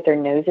kind of get their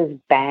noses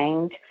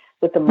banged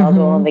with the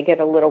muzzle, and they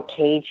get a little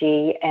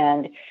cagey.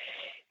 And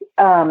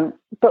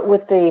but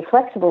with the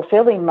flexible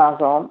filly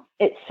muzzle,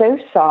 it's so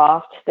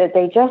soft that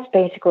they just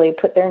basically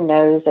put their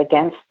nose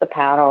against the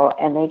paddle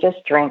and they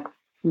just drink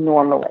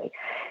normally.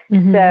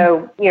 Mm-hmm.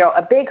 So,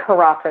 a big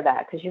hurrah for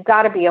that, because you've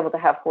got to be able to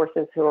have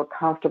horses who are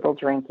comfortable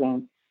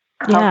drinking.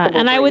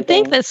 And I would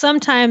think that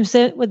sometimes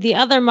with the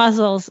other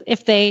muzzles,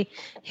 if they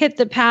hit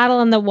the paddle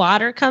and the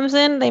water comes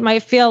in, they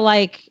might feel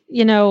like,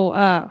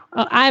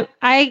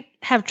 I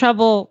have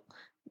trouble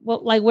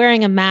like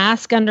wearing a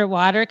mask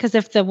underwater, because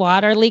if the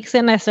water leaks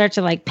in, I start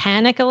to like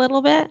panic a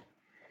little bit.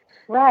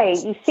 Right.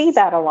 You see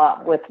that a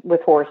lot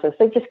with horses.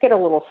 They just get a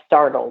little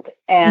startled.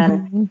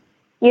 And,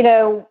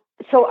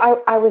 so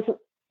I was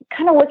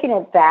kind of looking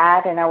at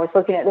that, and I was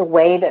looking at the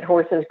way that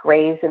horses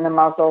graze in the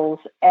muzzles,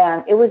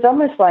 and it was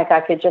almost like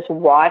I could just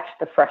watch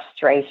the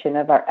frustration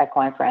of our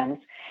equine friends.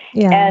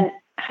 Yeah. And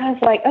I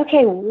was like,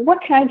 okay,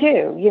 what can I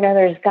do?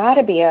 There's got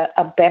to be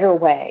a better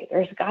way.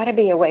 There's got to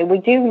be a way. We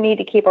do need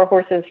to keep our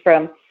horses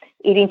from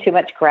eating too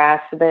much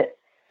grass so that,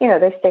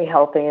 they stay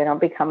healthy and don't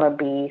become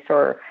obese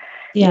or,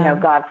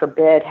 God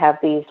forbid, have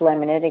these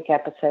laminitic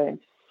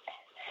episodes.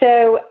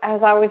 So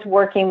as I was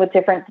working with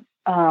different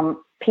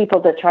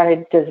people to try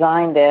to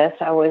design this,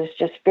 I was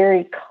just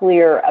very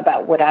clear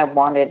about what I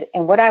wanted.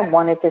 And what I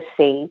wanted to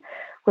see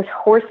was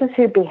horses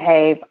who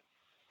behave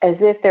as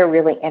if they're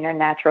really in a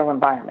natural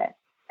environment.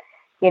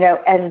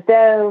 As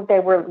though they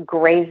were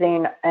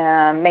grazing,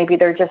 maybe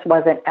there just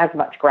wasn't as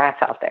much grass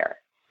out there.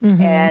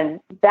 Mm-hmm. And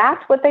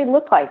that's what they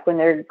look like when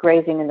they're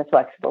grazing in the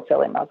flexible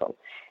filly muzzle.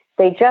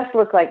 They just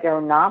look like they're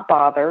not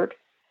bothered.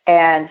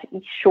 And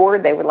sure,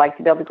 they would like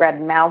to be able to grab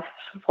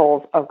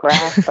mouthfuls of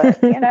grass, but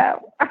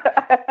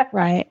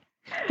Right.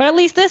 But at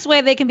least this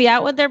way they can be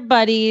out with their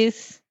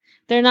buddies.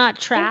 They're not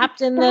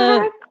trapped in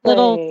the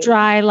little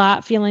dry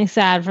lot feeling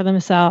sad for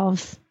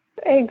themselves.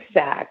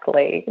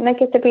 Exactly. And they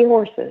get to be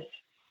horses.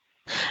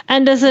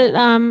 And does it,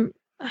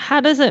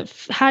 how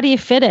do you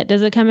fit it?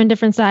 Does it come in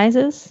different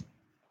sizes?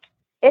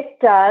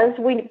 It does.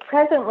 We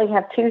presently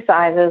have 2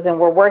 sizes, and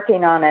we're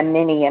working on a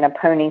mini and a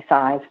pony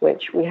size,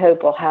 which we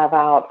hope will have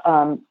out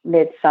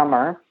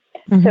midsummer.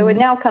 Mm-hmm. So it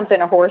now comes in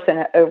a horse and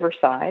an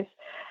oversize.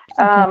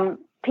 Okay.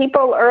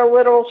 People are a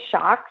little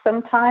shocked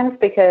sometimes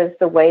because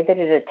the way that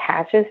it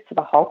attaches to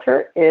the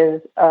halter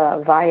is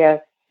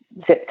via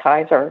zip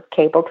ties or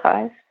cable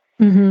ties.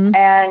 Mm-hmm.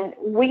 And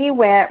we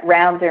went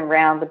round and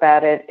round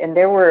about it, and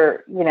there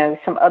were,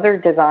 some other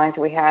designs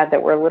we had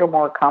that were a little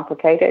more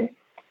complicated,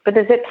 but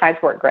the zip ties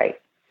work great.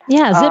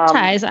 Yeah, zip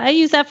ties. I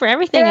use that for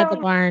everything at the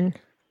barn.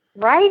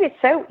 Right?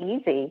 It's so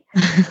easy.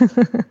 It's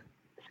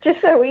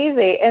just so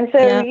easy. And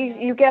so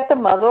you get the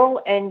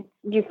muzzle and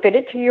you fit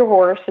it to your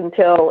horse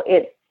until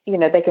it,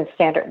 they can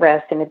stand at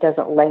rest and it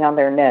doesn't lay on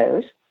their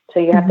nose.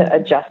 So you have to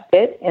adjust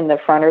it in the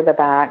front or the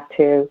back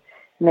to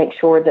make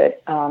sure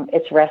that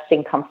it's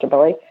resting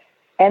comfortably.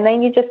 And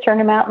then you just turn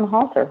them out in the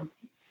halter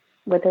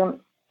with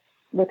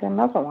their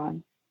muzzle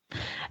on.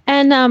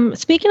 And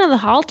speaking of the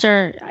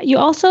halter, you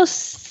also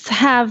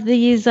have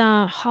these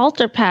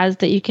halter pads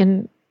that you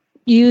can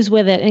use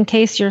with it in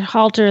case your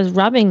halter is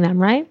rubbing them,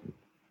 right?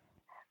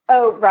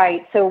 Oh,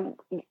 right. So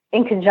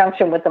in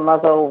conjunction with the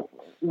muzzle,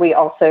 we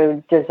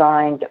also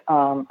designed,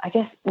 I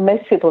guess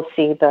most people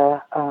see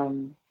the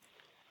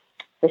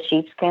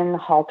sheepskin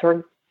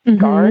halter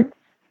guards.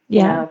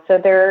 Yeah. So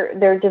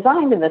they're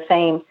designed in the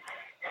same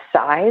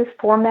size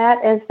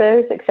format as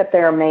those, except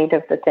they're made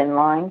of the thin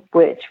line,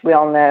 which we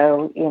all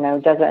know,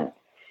 doesn't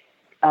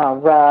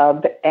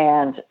rub,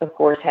 and of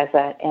course has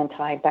that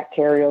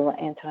antibacterial,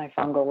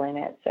 antifungal in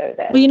it. So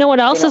that. Well, you know what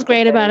else is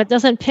great about it? It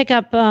doesn't pick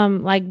up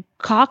like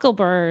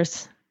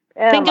cockleburrs.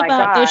 Think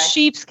about those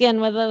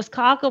sheepskin with those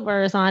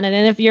cockleburrs on it,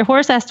 and if your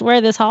horse has to wear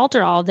this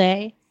halter all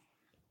day.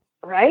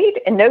 Right,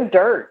 and no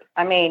dirt.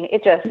 I mean,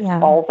 it just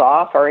falls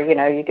off, or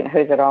you can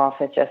hose it off.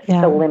 It just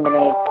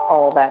eliminates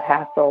all that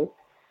hassle.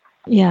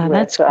 Yeah,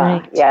 that's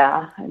great.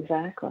 Yeah,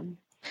 exactly.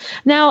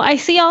 Now I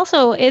see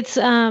also it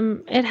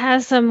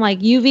has some like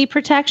UV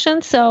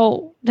protection.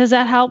 So does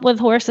that help with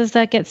horses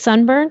that get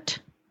sunburnt?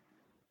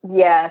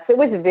 Yes, it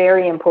was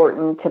very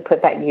important to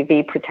put that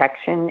UV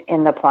protection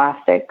in the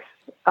plastics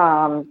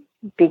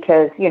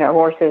because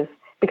horses,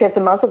 because the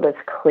muzzle is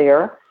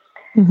clear.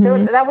 Mm-hmm.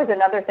 So that was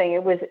another thing.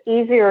 It was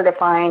easier to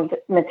find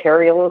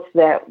materials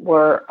that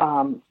were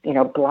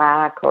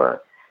black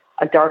or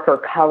a darker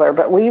color,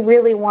 but we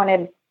really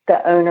wanted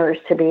the owners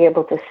to be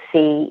able to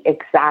see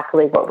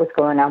exactly what was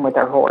going on with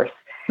their horse,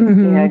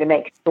 to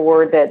make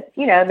sure that,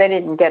 they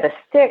didn't get a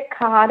stick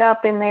caught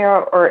up in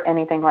there or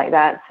anything like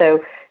that.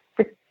 So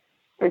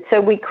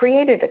we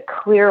created a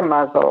clear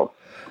muzzle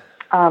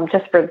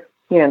just for,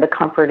 the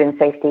comfort and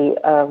safety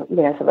of,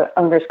 so the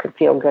owners could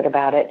feel good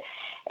about it.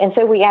 And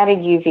so we added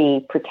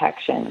UV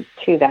protection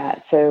to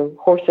that. So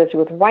horses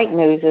with white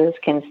noses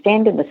can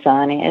stand in the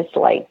sun, and it's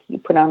like you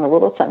put on a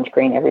little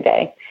sunscreen every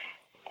day.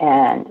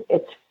 And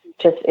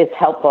it's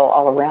helpful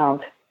all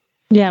around.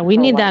 Yeah, we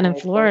need that in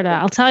Florida.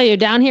 I'll tell you,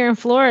 down here in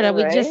Florida,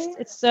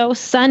 it's so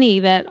sunny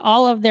that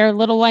all of their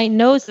little white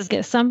noses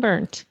get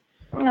sunburnt.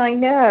 I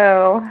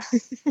know.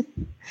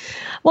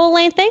 Well,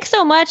 Elaine, thanks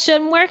so much.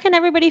 And where can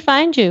everybody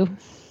find you?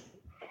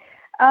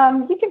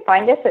 You can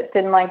find us at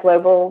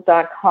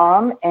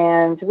thinlineglobal.com,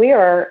 and we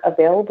are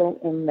available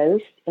in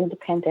most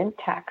independent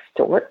tax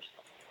stores,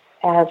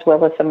 as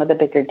well as some of the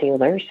bigger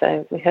dealers.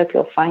 So we hope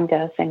you'll find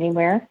us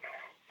anywhere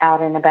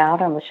out and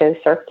about on the show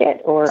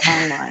circuit or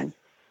online.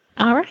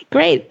 All right,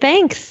 great.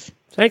 Thanks.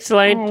 Thanks,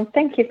 Elaine.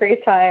 Thank you for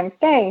your time.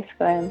 Thanks,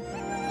 Glenn.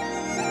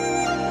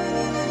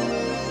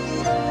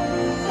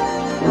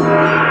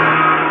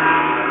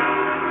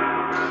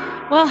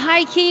 Well,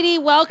 hi, Katie.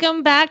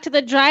 Welcome back to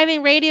the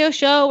Driving Radio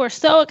Show. We're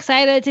so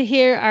excited to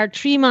hear our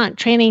Tremont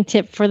training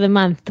tip for the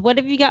month. What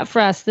have you got for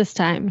us this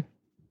time?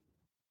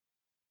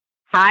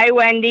 Hi,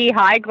 Wendy.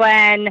 Hi,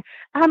 Glenn.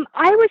 I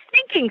was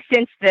thinking,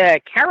 since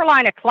the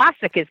Carolina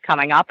Classic is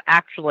coming up,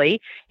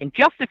 actually, in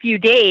just a few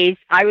days,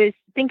 I was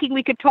thinking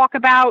we could talk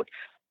about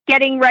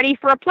getting ready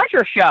for a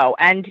pleasure show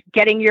and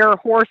getting your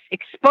horse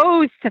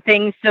exposed to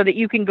things so that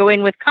you can go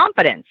in with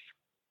confidence.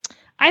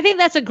 I think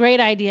that's a great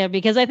idea,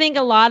 because I think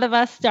a lot of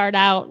us start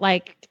out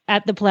like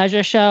at the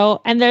pleasure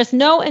show and there's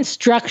no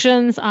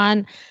instructions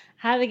on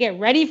how to get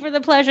ready for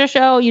the pleasure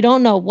show. You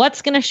don't know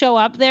what's going to show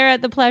up there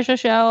at the pleasure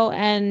show.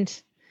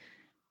 And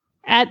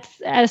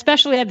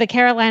especially at the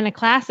Carolina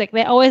Classic,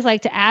 they always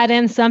like to add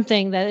in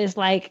something that is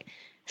like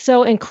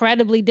so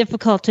incredibly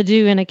difficult to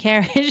do in a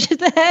carriage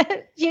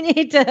that you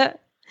need to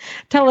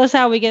tell us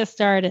how we get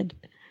started.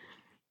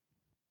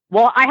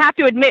 Well, I have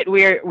to admit,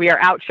 we are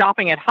out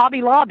shopping at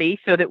Hobby Lobby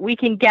so that we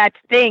can get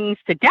things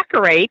to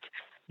decorate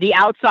the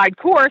outside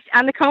course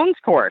and the cones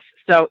course.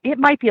 So it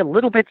might be a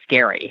little bit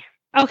scary.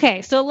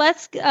 Okay, so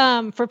let's,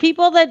 for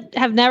people that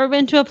have never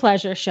been to a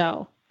pleasure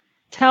show,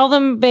 tell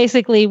them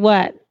basically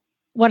what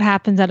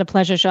happens at a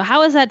pleasure show.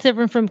 How is that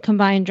different from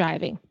combined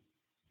driving?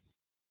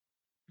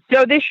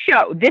 So this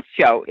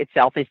show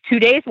itself is 2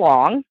 days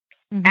long,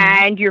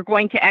 and you're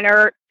going to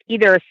enter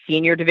either a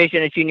senior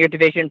division, a junior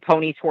division,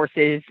 ponies,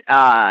 horses,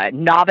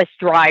 novice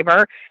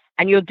driver,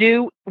 and you'll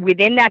do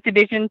within that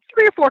division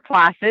 3 or 4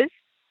 classes.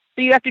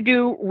 So you have to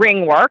do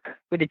ring work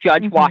with a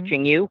judge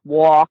watching you,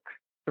 walk,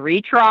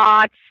 3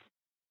 trots,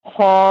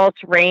 halt,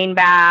 rein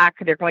back.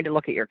 They're going to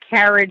look at your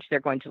carriage.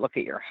 They're going to look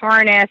at your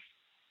harness.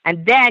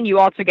 And then you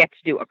also get to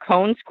do a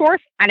cones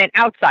course and an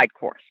outside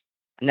course.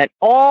 And then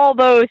all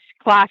those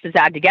classes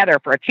add together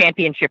for a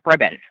championship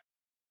ribbon.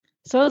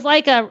 So it's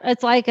like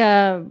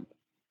a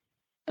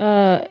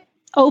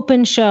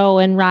open show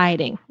and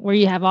riding where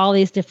you have all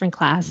these different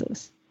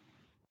classes.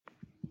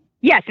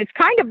 Yes, it's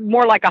kind of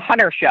more like a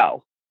hunter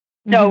show.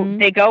 So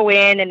they go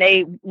in and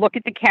they look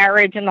at the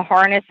carriage and the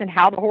harness and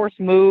how the horse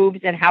moves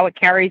and how it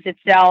carries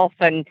itself.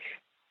 And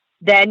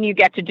then you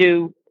get to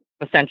do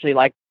essentially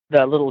like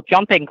the little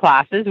jumping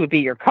classes would be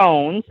your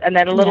cones, and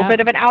then a little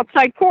bit of an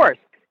outside course.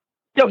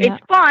 So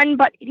it's fun,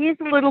 but it is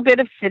a little bit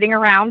of sitting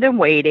around and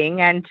waiting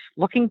and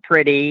looking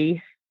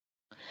pretty.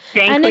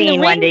 Staying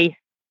clean, Wendy.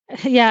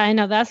 Yeah, I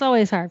know. That's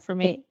always hard for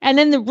me. And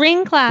in the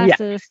ring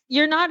classes,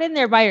 you're not in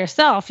there by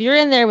yourself. You're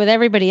in there with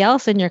everybody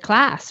else in your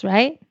class,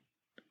 right?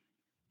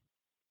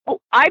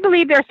 Oh, I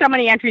believe there are so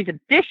many entries at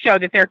this show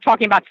that they're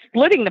talking about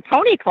splitting the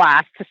pony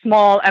class to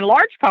small and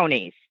large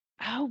ponies.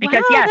 Oh, wow.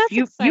 Because, yes,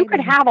 you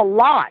could have a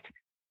lot.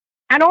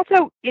 And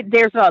also,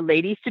 there's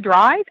ladies to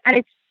drive, and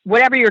it's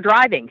whatever you're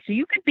driving. So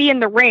you could be in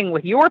the ring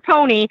with your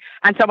pony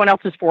and someone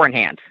else's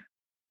four-in-hand.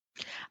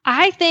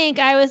 I think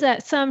I was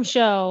at some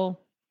show,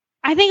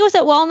 I think it was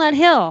at Walnut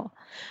Hill,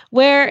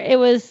 where it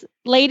was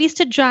ladies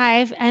to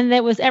drive, and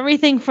there was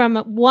everything from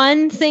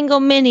one single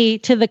mini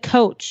to the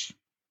coach.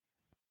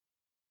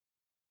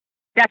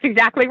 That's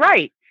exactly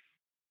right.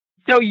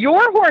 So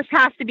your horse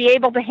has to be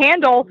able to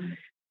handle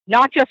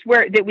not just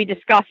where that we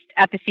discussed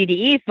at the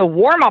CDEs, the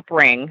warm-up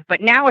ring,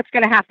 but now it's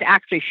going to have to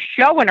actually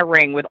show in a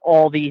ring with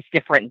all these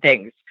different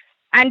things.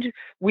 And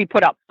we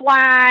put up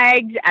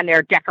flags, and there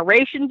are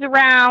decorations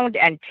around,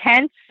 and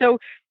tents. So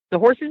the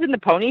horses and the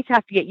ponies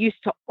have to get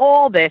used to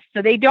all this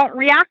so they don't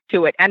react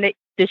to it. And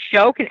the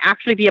show can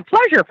actually be a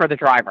pleasure for the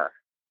driver.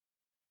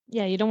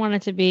 Yeah, you don't want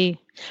it to be.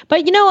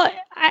 But, you know,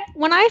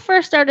 when I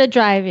first started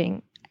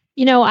driving,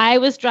 you know, I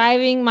was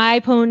driving my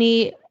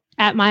pony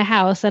at my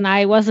house, and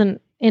I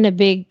wasn't in a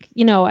big,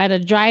 you know, at a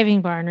driving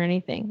barn or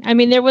anything. I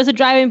mean, there was a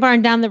driving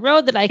barn down the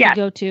road that I could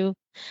go to.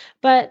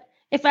 But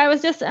if I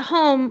was just at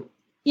home,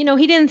 you know,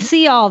 he didn't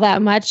see all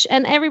that much,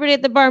 and everybody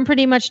at the barn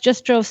pretty much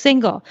just drove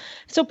single.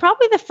 So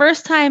probably the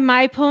first time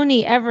my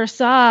pony ever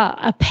saw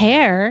a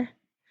pair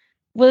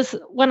was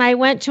when I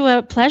went to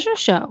a pleasure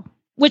show,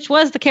 which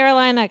was the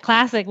Carolina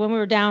Classic when we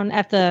were down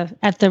at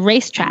the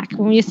racetrack,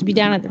 when we used to be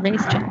down at the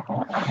racetrack.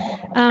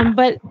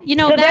 But, you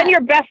know, so then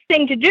your best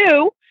thing to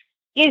do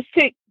is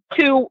to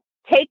to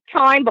take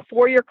time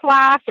before your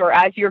class or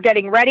as you're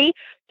getting ready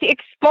to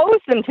expose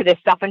them to this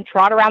stuff and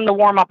trot around the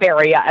warm-up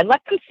area and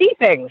let them see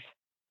things.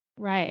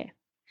 Right.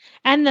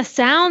 And the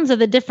sounds of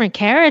the different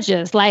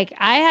carriages. Like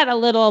I had a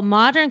little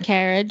modern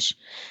carriage,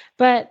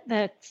 but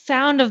the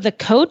sound of the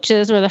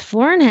coaches or the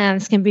four-in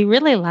hands can be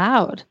really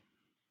loud.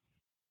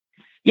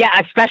 Yeah,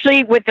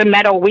 especially with the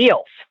metal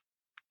wheels.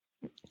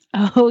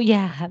 Oh,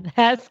 yeah,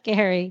 that's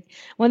scary.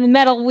 When the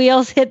metal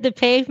wheels hit the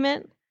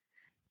pavement?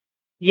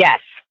 Yes.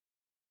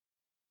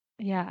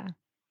 Yeah.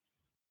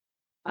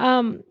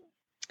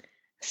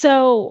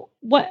 So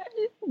what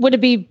would it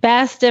be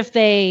best if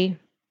they,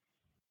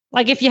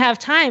 like if you have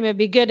time, it'd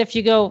be good if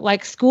you go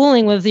like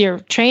schooling with your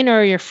trainer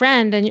or your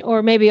friend and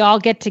or maybe all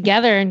get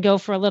together and go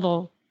for a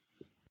little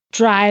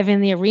drive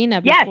in the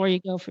arena before you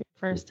go for your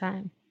first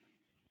time.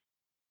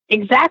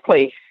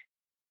 Exactly.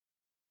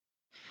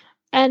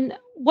 And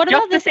what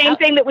just about the same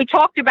thing that we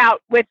talked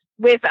about with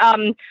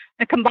the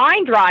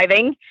combined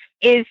driving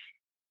is,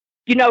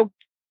 you know,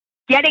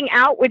 getting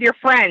out with your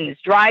friends,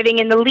 driving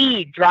in the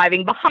lead,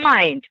 driving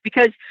behind,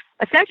 because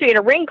essentially in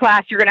a ring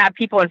class, you're going to have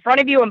people in front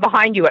of you and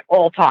behind you at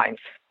all times.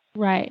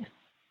 Right.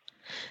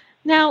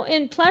 Now,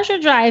 in pleasure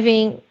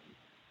driving,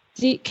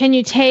 can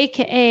you take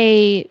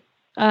a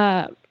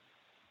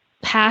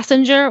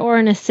passenger or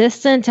an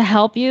assistant to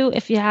help you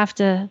if you have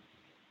to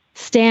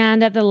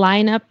stand at the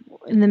lineup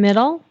in the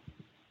middle?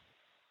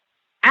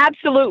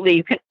 Absolutely.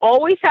 You can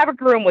always have a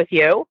groom with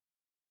you,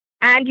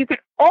 and you can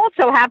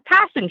also have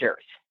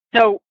passengers.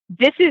 So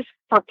this is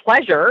for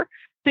pleasure,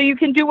 so you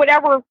can do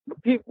whatever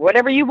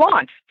you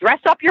want. Dress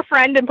up your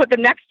friend and put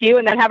them next to you,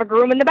 and then have a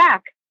groom in the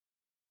back.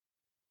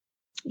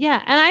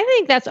 Yeah, and I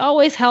think that's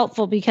always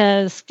helpful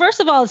because, first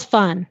of all, it's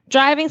fun.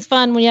 Driving's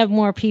fun when you have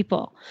more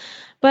people.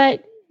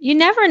 But you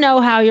never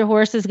know how your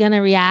horse is going to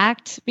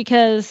react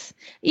because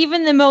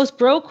even the most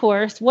broke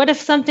horse, what if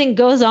something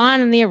goes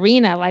on in the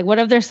arena? Like, what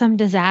if there's some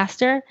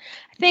disaster?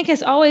 I think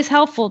it's always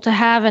helpful to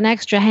have an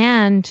extra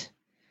hand,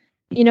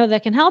 you know,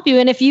 that can help you.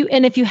 And if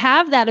you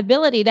have that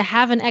ability to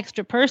have an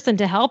extra person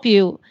to help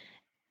you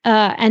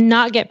and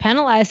not get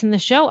penalized in the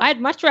show, I'd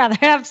much rather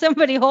have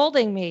somebody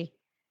holding me.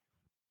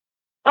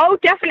 Oh,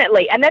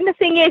 definitely. And then the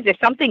thing is, if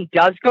something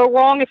does go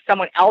wrong, if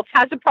someone else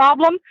has a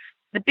problem,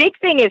 the big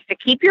thing is to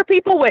keep your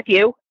people with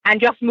you and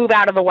just move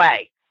out of the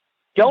way.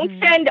 Don't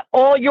send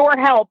all your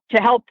help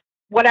to help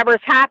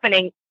whatever's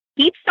happening.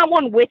 Keep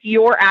someone with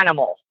your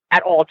animal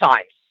at all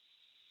times.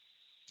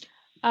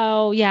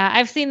 Oh, yeah.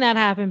 I've seen that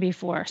happen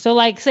before. So,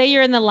 like, say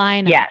you're in the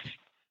lineup. Yes.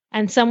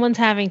 And someone's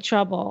having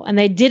trouble and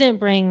they didn't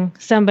bring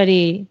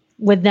somebody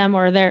with them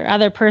or their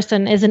other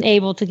person isn't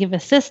able to give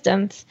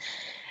assistance.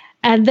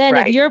 And then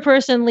if your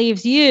person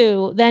leaves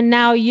you, then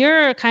now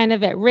you're kind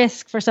of at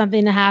risk for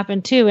something to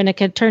happen too. And it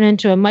could turn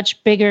into a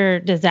much bigger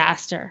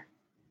disaster.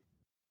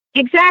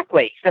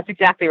 Exactly. That's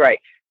exactly right.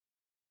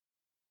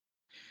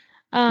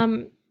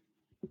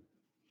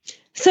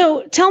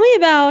 So tell me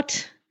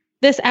about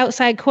this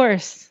outside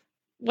course.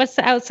 What's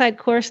the outside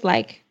course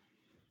like?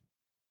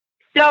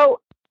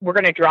 So we're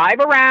going to drive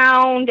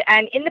around.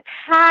 And in the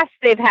past,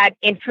 they've had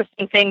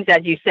interesting things,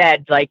 as you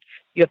said, like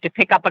you have to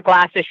pick up a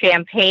glass of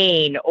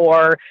champagne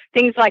or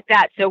things like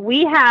that. So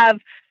we have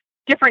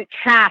different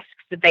tasks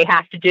that they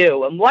have to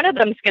do. And one of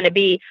them is going to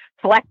be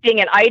collecting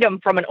an item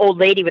from an old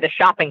lady with a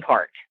shopping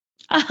cart.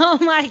 Oh,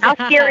 my God.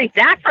 How scary is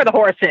that for the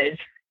horses?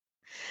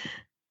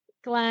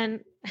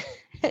 Glenn,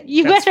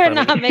 you better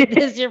not make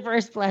this your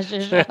first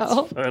pleasure show.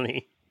 That's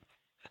funny.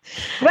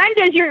 Glenn,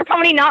 does your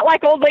pony not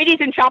like old ladies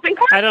in shopping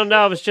carts? I don't know.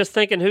 I was just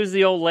thinking, who's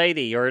the old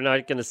lady? You're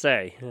not going to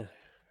say.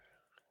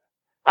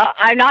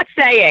 I'm not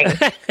saying.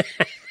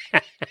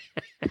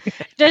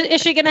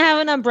 Is she going to have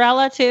an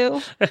umbrella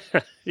too?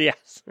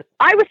 Yes.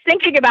 I was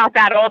thinking about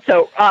that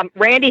also.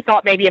 Randy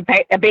thought maybe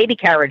a baby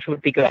carriage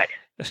would be good.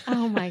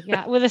 Oh, my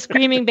God. With a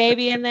screaming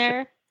baby in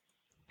there?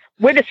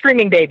 With a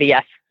screaming baby,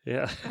 yes.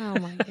 Yeah. Oh,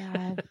 my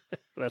God.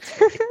 That's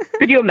funny.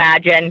 Could you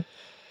imagine?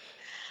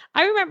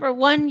 I remember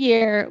one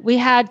year we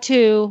had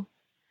to,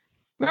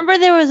 remember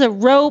there was a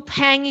rope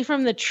hanging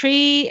from the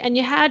tree and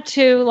you had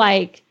to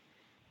like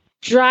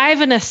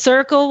drive in a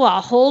circle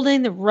while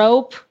holding the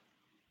rope.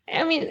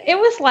 I mean, it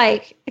was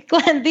like,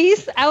 Glenn,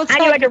 these outside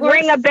and you had to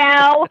ring a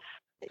bell.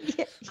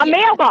 A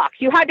mailbox.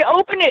 You had to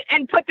open it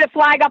and put the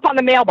flag up on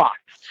the mailbox.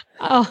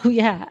 Oh,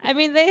 yeah. I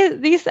mean,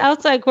 these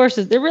outside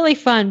courses, they're really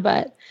fun,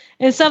 but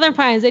in Southern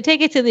Pines, they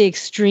take it to the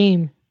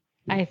extreme,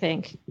 I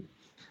think.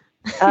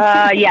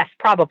 Yes,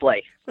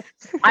 probably.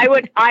 I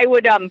would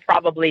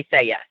probably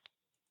say yes.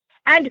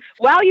 And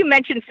while you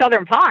mentioned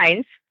Southern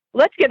Pines,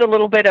 let's get a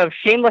little bit of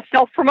shameless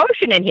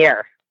self-promotion in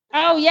here.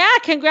 Oh, yeah.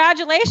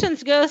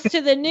 Congratulations goes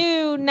to the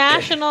new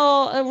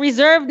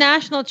reserve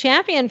national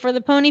champion for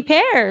the pony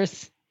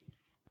pairs.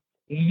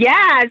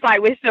 Yes, I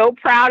was so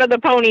proud of the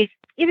ponies.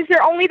 It was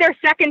only their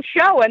second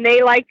show, and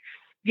they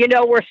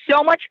were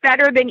so much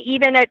better than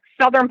even at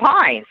Southern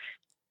Pines.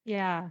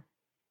 Yeah.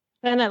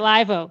 Than at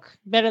Live Oak.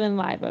 Better than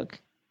Live Oak.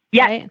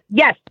 Yes, right?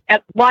 Yes.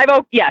 At Live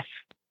Oak, yes.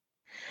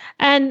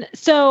 And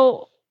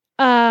so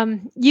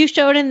you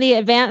showed in the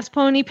advanced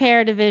pony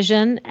pair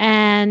division,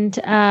 and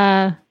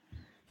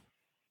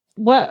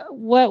what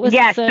was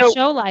the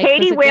show like?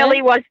 Katie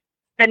Whaley was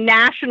the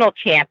national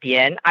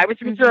champion. I was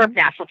reserve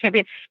national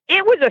champion.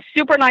 It was a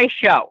super nice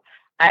show.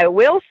 I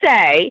will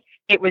say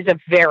it was a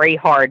very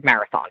hard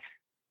marathon.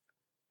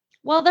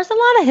 Well, there's a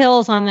lot of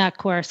hills on that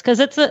course because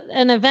it's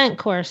an event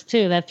course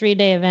too, that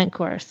 3-day event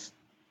course.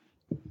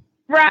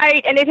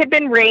 Right, and it had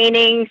been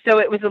raining, so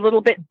it was a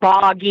little bit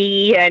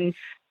boggy,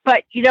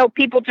 but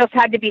people just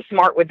had to be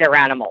smart with their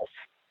animals.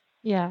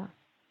 Yeah.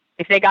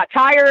 If they got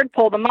tired,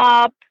 pull them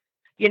up,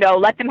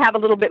 let them have a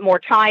little bit more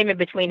time in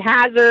between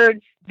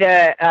hazards.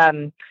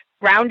 The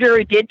ground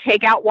jury did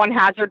take out one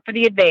hazard for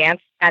the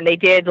advance, and they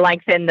did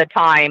lengthen the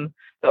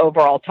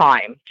overall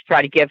time, to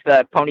try to give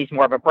the ponies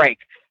more of a break.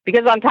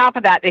 Because on top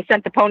of that, they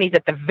sent the ponies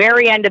at the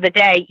very end of the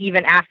day,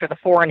 even after the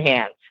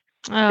 4-in-hands.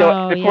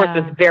 So the course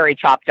was very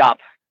chopped up.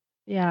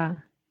 Yeah.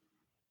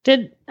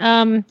 And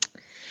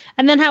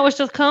then how was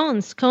the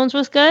cones? Cones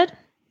was good?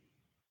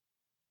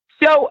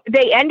 So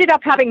they ended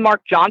up having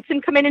Mark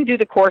Johnson come in and do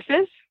the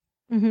courses.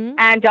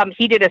 And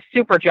he did a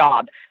super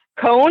job.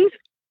 Cones,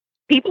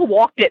 people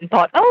walked it and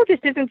thought, oh, this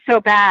isn't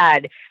so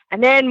bad.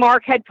 And then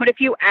Mark had put a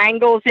few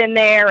angles in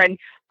there. And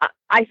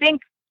I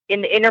think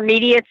in the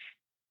intermediates,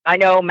 I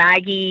know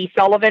Maggie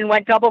Sullivan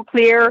went double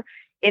clear.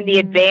 In the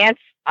advance,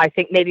 I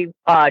think maybe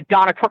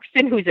Donna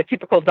Crookston, who's a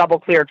typical double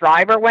clear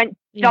driver, went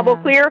double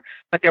clear,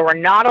 but there were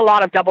not a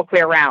lot of double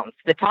clear rounds.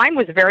 The time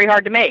was very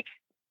hard to make.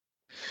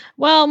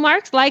 Well,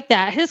 Mark's like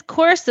that. His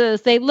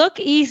courses, they look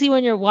easy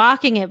when you're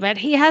walking it, but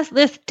he has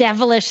this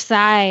devilish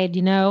side,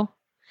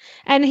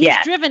 and he's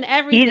driven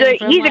everything.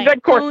 He's a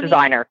good course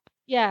designer.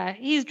 Yeah,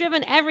 he's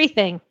driven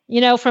everything,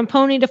 from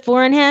pony to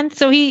 4-in-hand.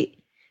 So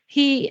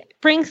he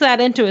brings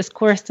that into his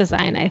course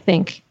design, I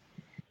think.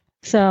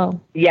 So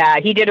yeah,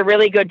 he did a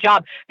really good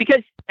job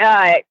because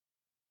I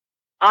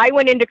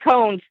went into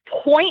cones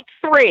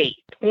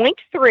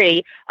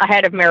 0.3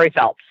 ahead of Mary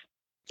Phelps.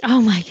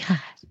 Oh my God!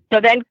 So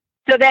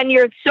then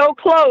you're so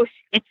close.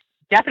 It's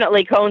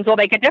definitely cones will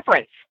make a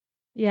difference.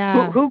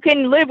 Yeah. Who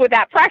can live with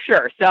that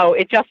pressure? So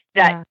it just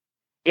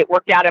it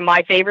worked out in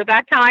my favor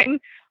that time.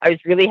 I was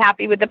really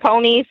happy with the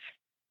ponies.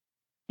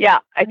 Yeah,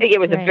 I think it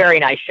was a very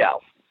nice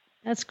show.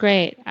 That's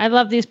great. I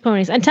love these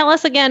ponies. And tell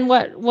us again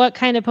what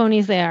kind of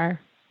ponies they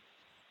are.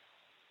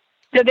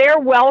 So they're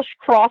Welsh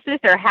crosses.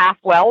 They're half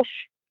Welsh.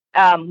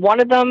 One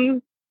of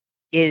them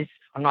is,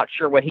 I'm not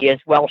sure what he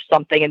is, Welsh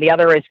something, and the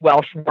other is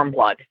Welsh warm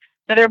blood.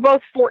 So they're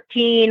both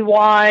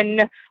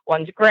 14-1.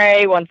 One's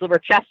gray, one's liver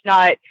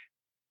chestnut.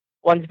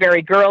 One's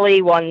very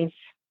girly, one's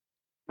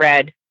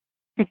red.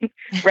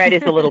 Red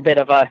is a little bit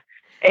of a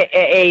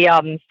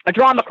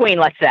drama queen,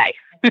 let's say.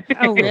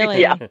 Oh,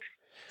 really? Yeah.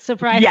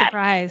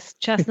 Surprise.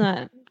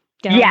 Chestnut.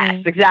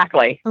 Yes,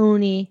 exactly.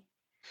 Pony.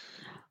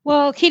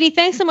 Well, Katie,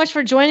 thanks so much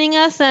for joining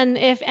us. And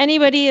if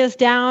anybody is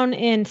down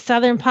in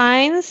Southern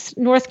Pines,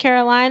 North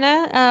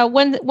Carolina,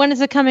 when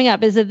is it coming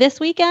up? Is it this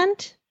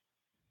weekend?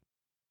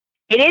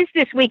 It is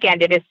this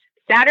weekend. It is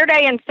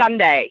Saturday and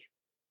Sunday.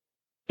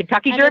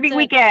 Kentucky Derby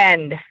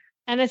weekend.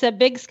 And it's at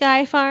Big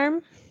Sky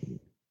Farm?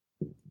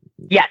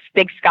 Yes,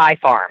 Big Sky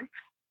Farm.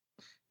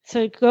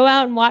 So go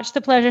out and watch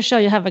the pleasure show.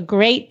 You'll have a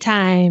great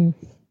time.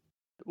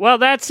 Well,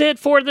 that's it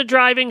for the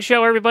driving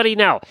show, everybody.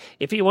 Now,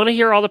 if you want to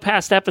hear all the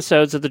past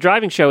episodes of the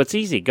driving show, it's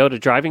easy. Go to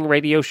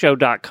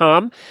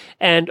drivingradioshow.com,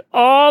 and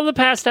all the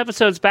past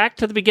episodes back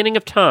to the beginning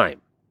of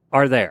time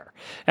are there.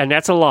 And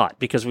that's a lot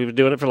because we've been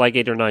doing it for like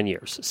 8 or 9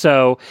 years.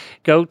 So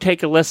go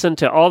take a listen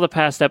to all the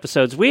past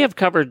episodes. We have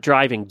covered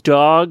driving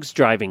dogs,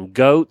 driving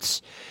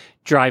goats,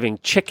 driving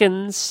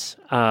chickens,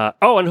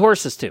 and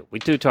horses too. We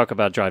do talk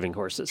about driving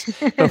horses.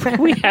 But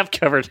we have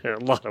covered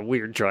a lot of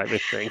weird driving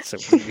things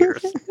over the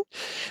years.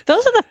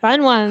 Those are the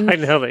fun ones. I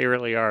know they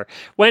really are.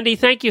 Wendy,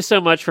 thank you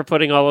so much for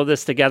putting all of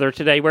this together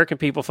today. Where can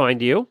people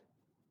find you?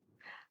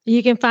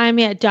 You can find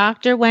me at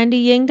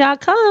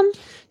drwendyying.com.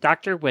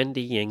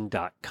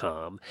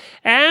 drwendyying.com.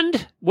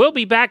 And we'll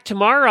be back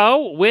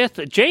tomorrow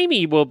with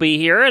Jamie will be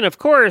here. And of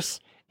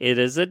course, it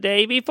is the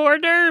day before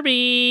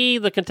Derby,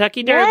 the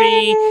Kentucky Derby.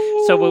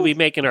 Yay! So we'll be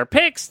making our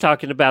picks,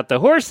 talking about the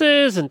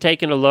horses, and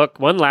taking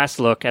one last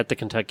look at the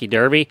Kentucky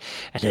Derby.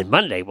 And then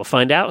Monday, we'll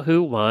find out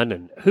who won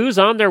and who's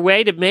on their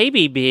way to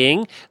maybe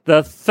being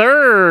the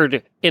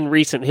third in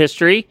recent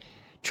history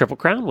Triple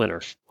Crown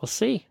winner. We'll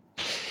see.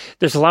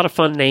 There's a lot of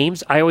fun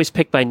names. I always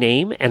pick by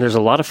name, and there's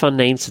a lot of fun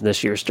names in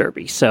this year's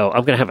Derby. So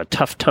I'm going to have a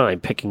tough time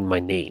picking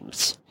my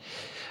names.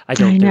 I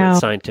don't do it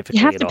scientifically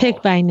at all. You have to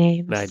pick by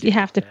names. You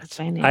have to pick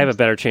by names. I have a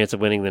better chance of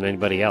winning than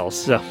anybody else.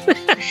 So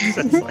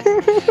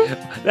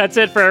that's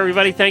it for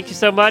everybody. Thank you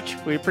so much.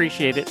 We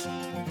appreciate it.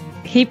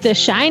 Keep the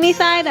shiny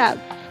side up.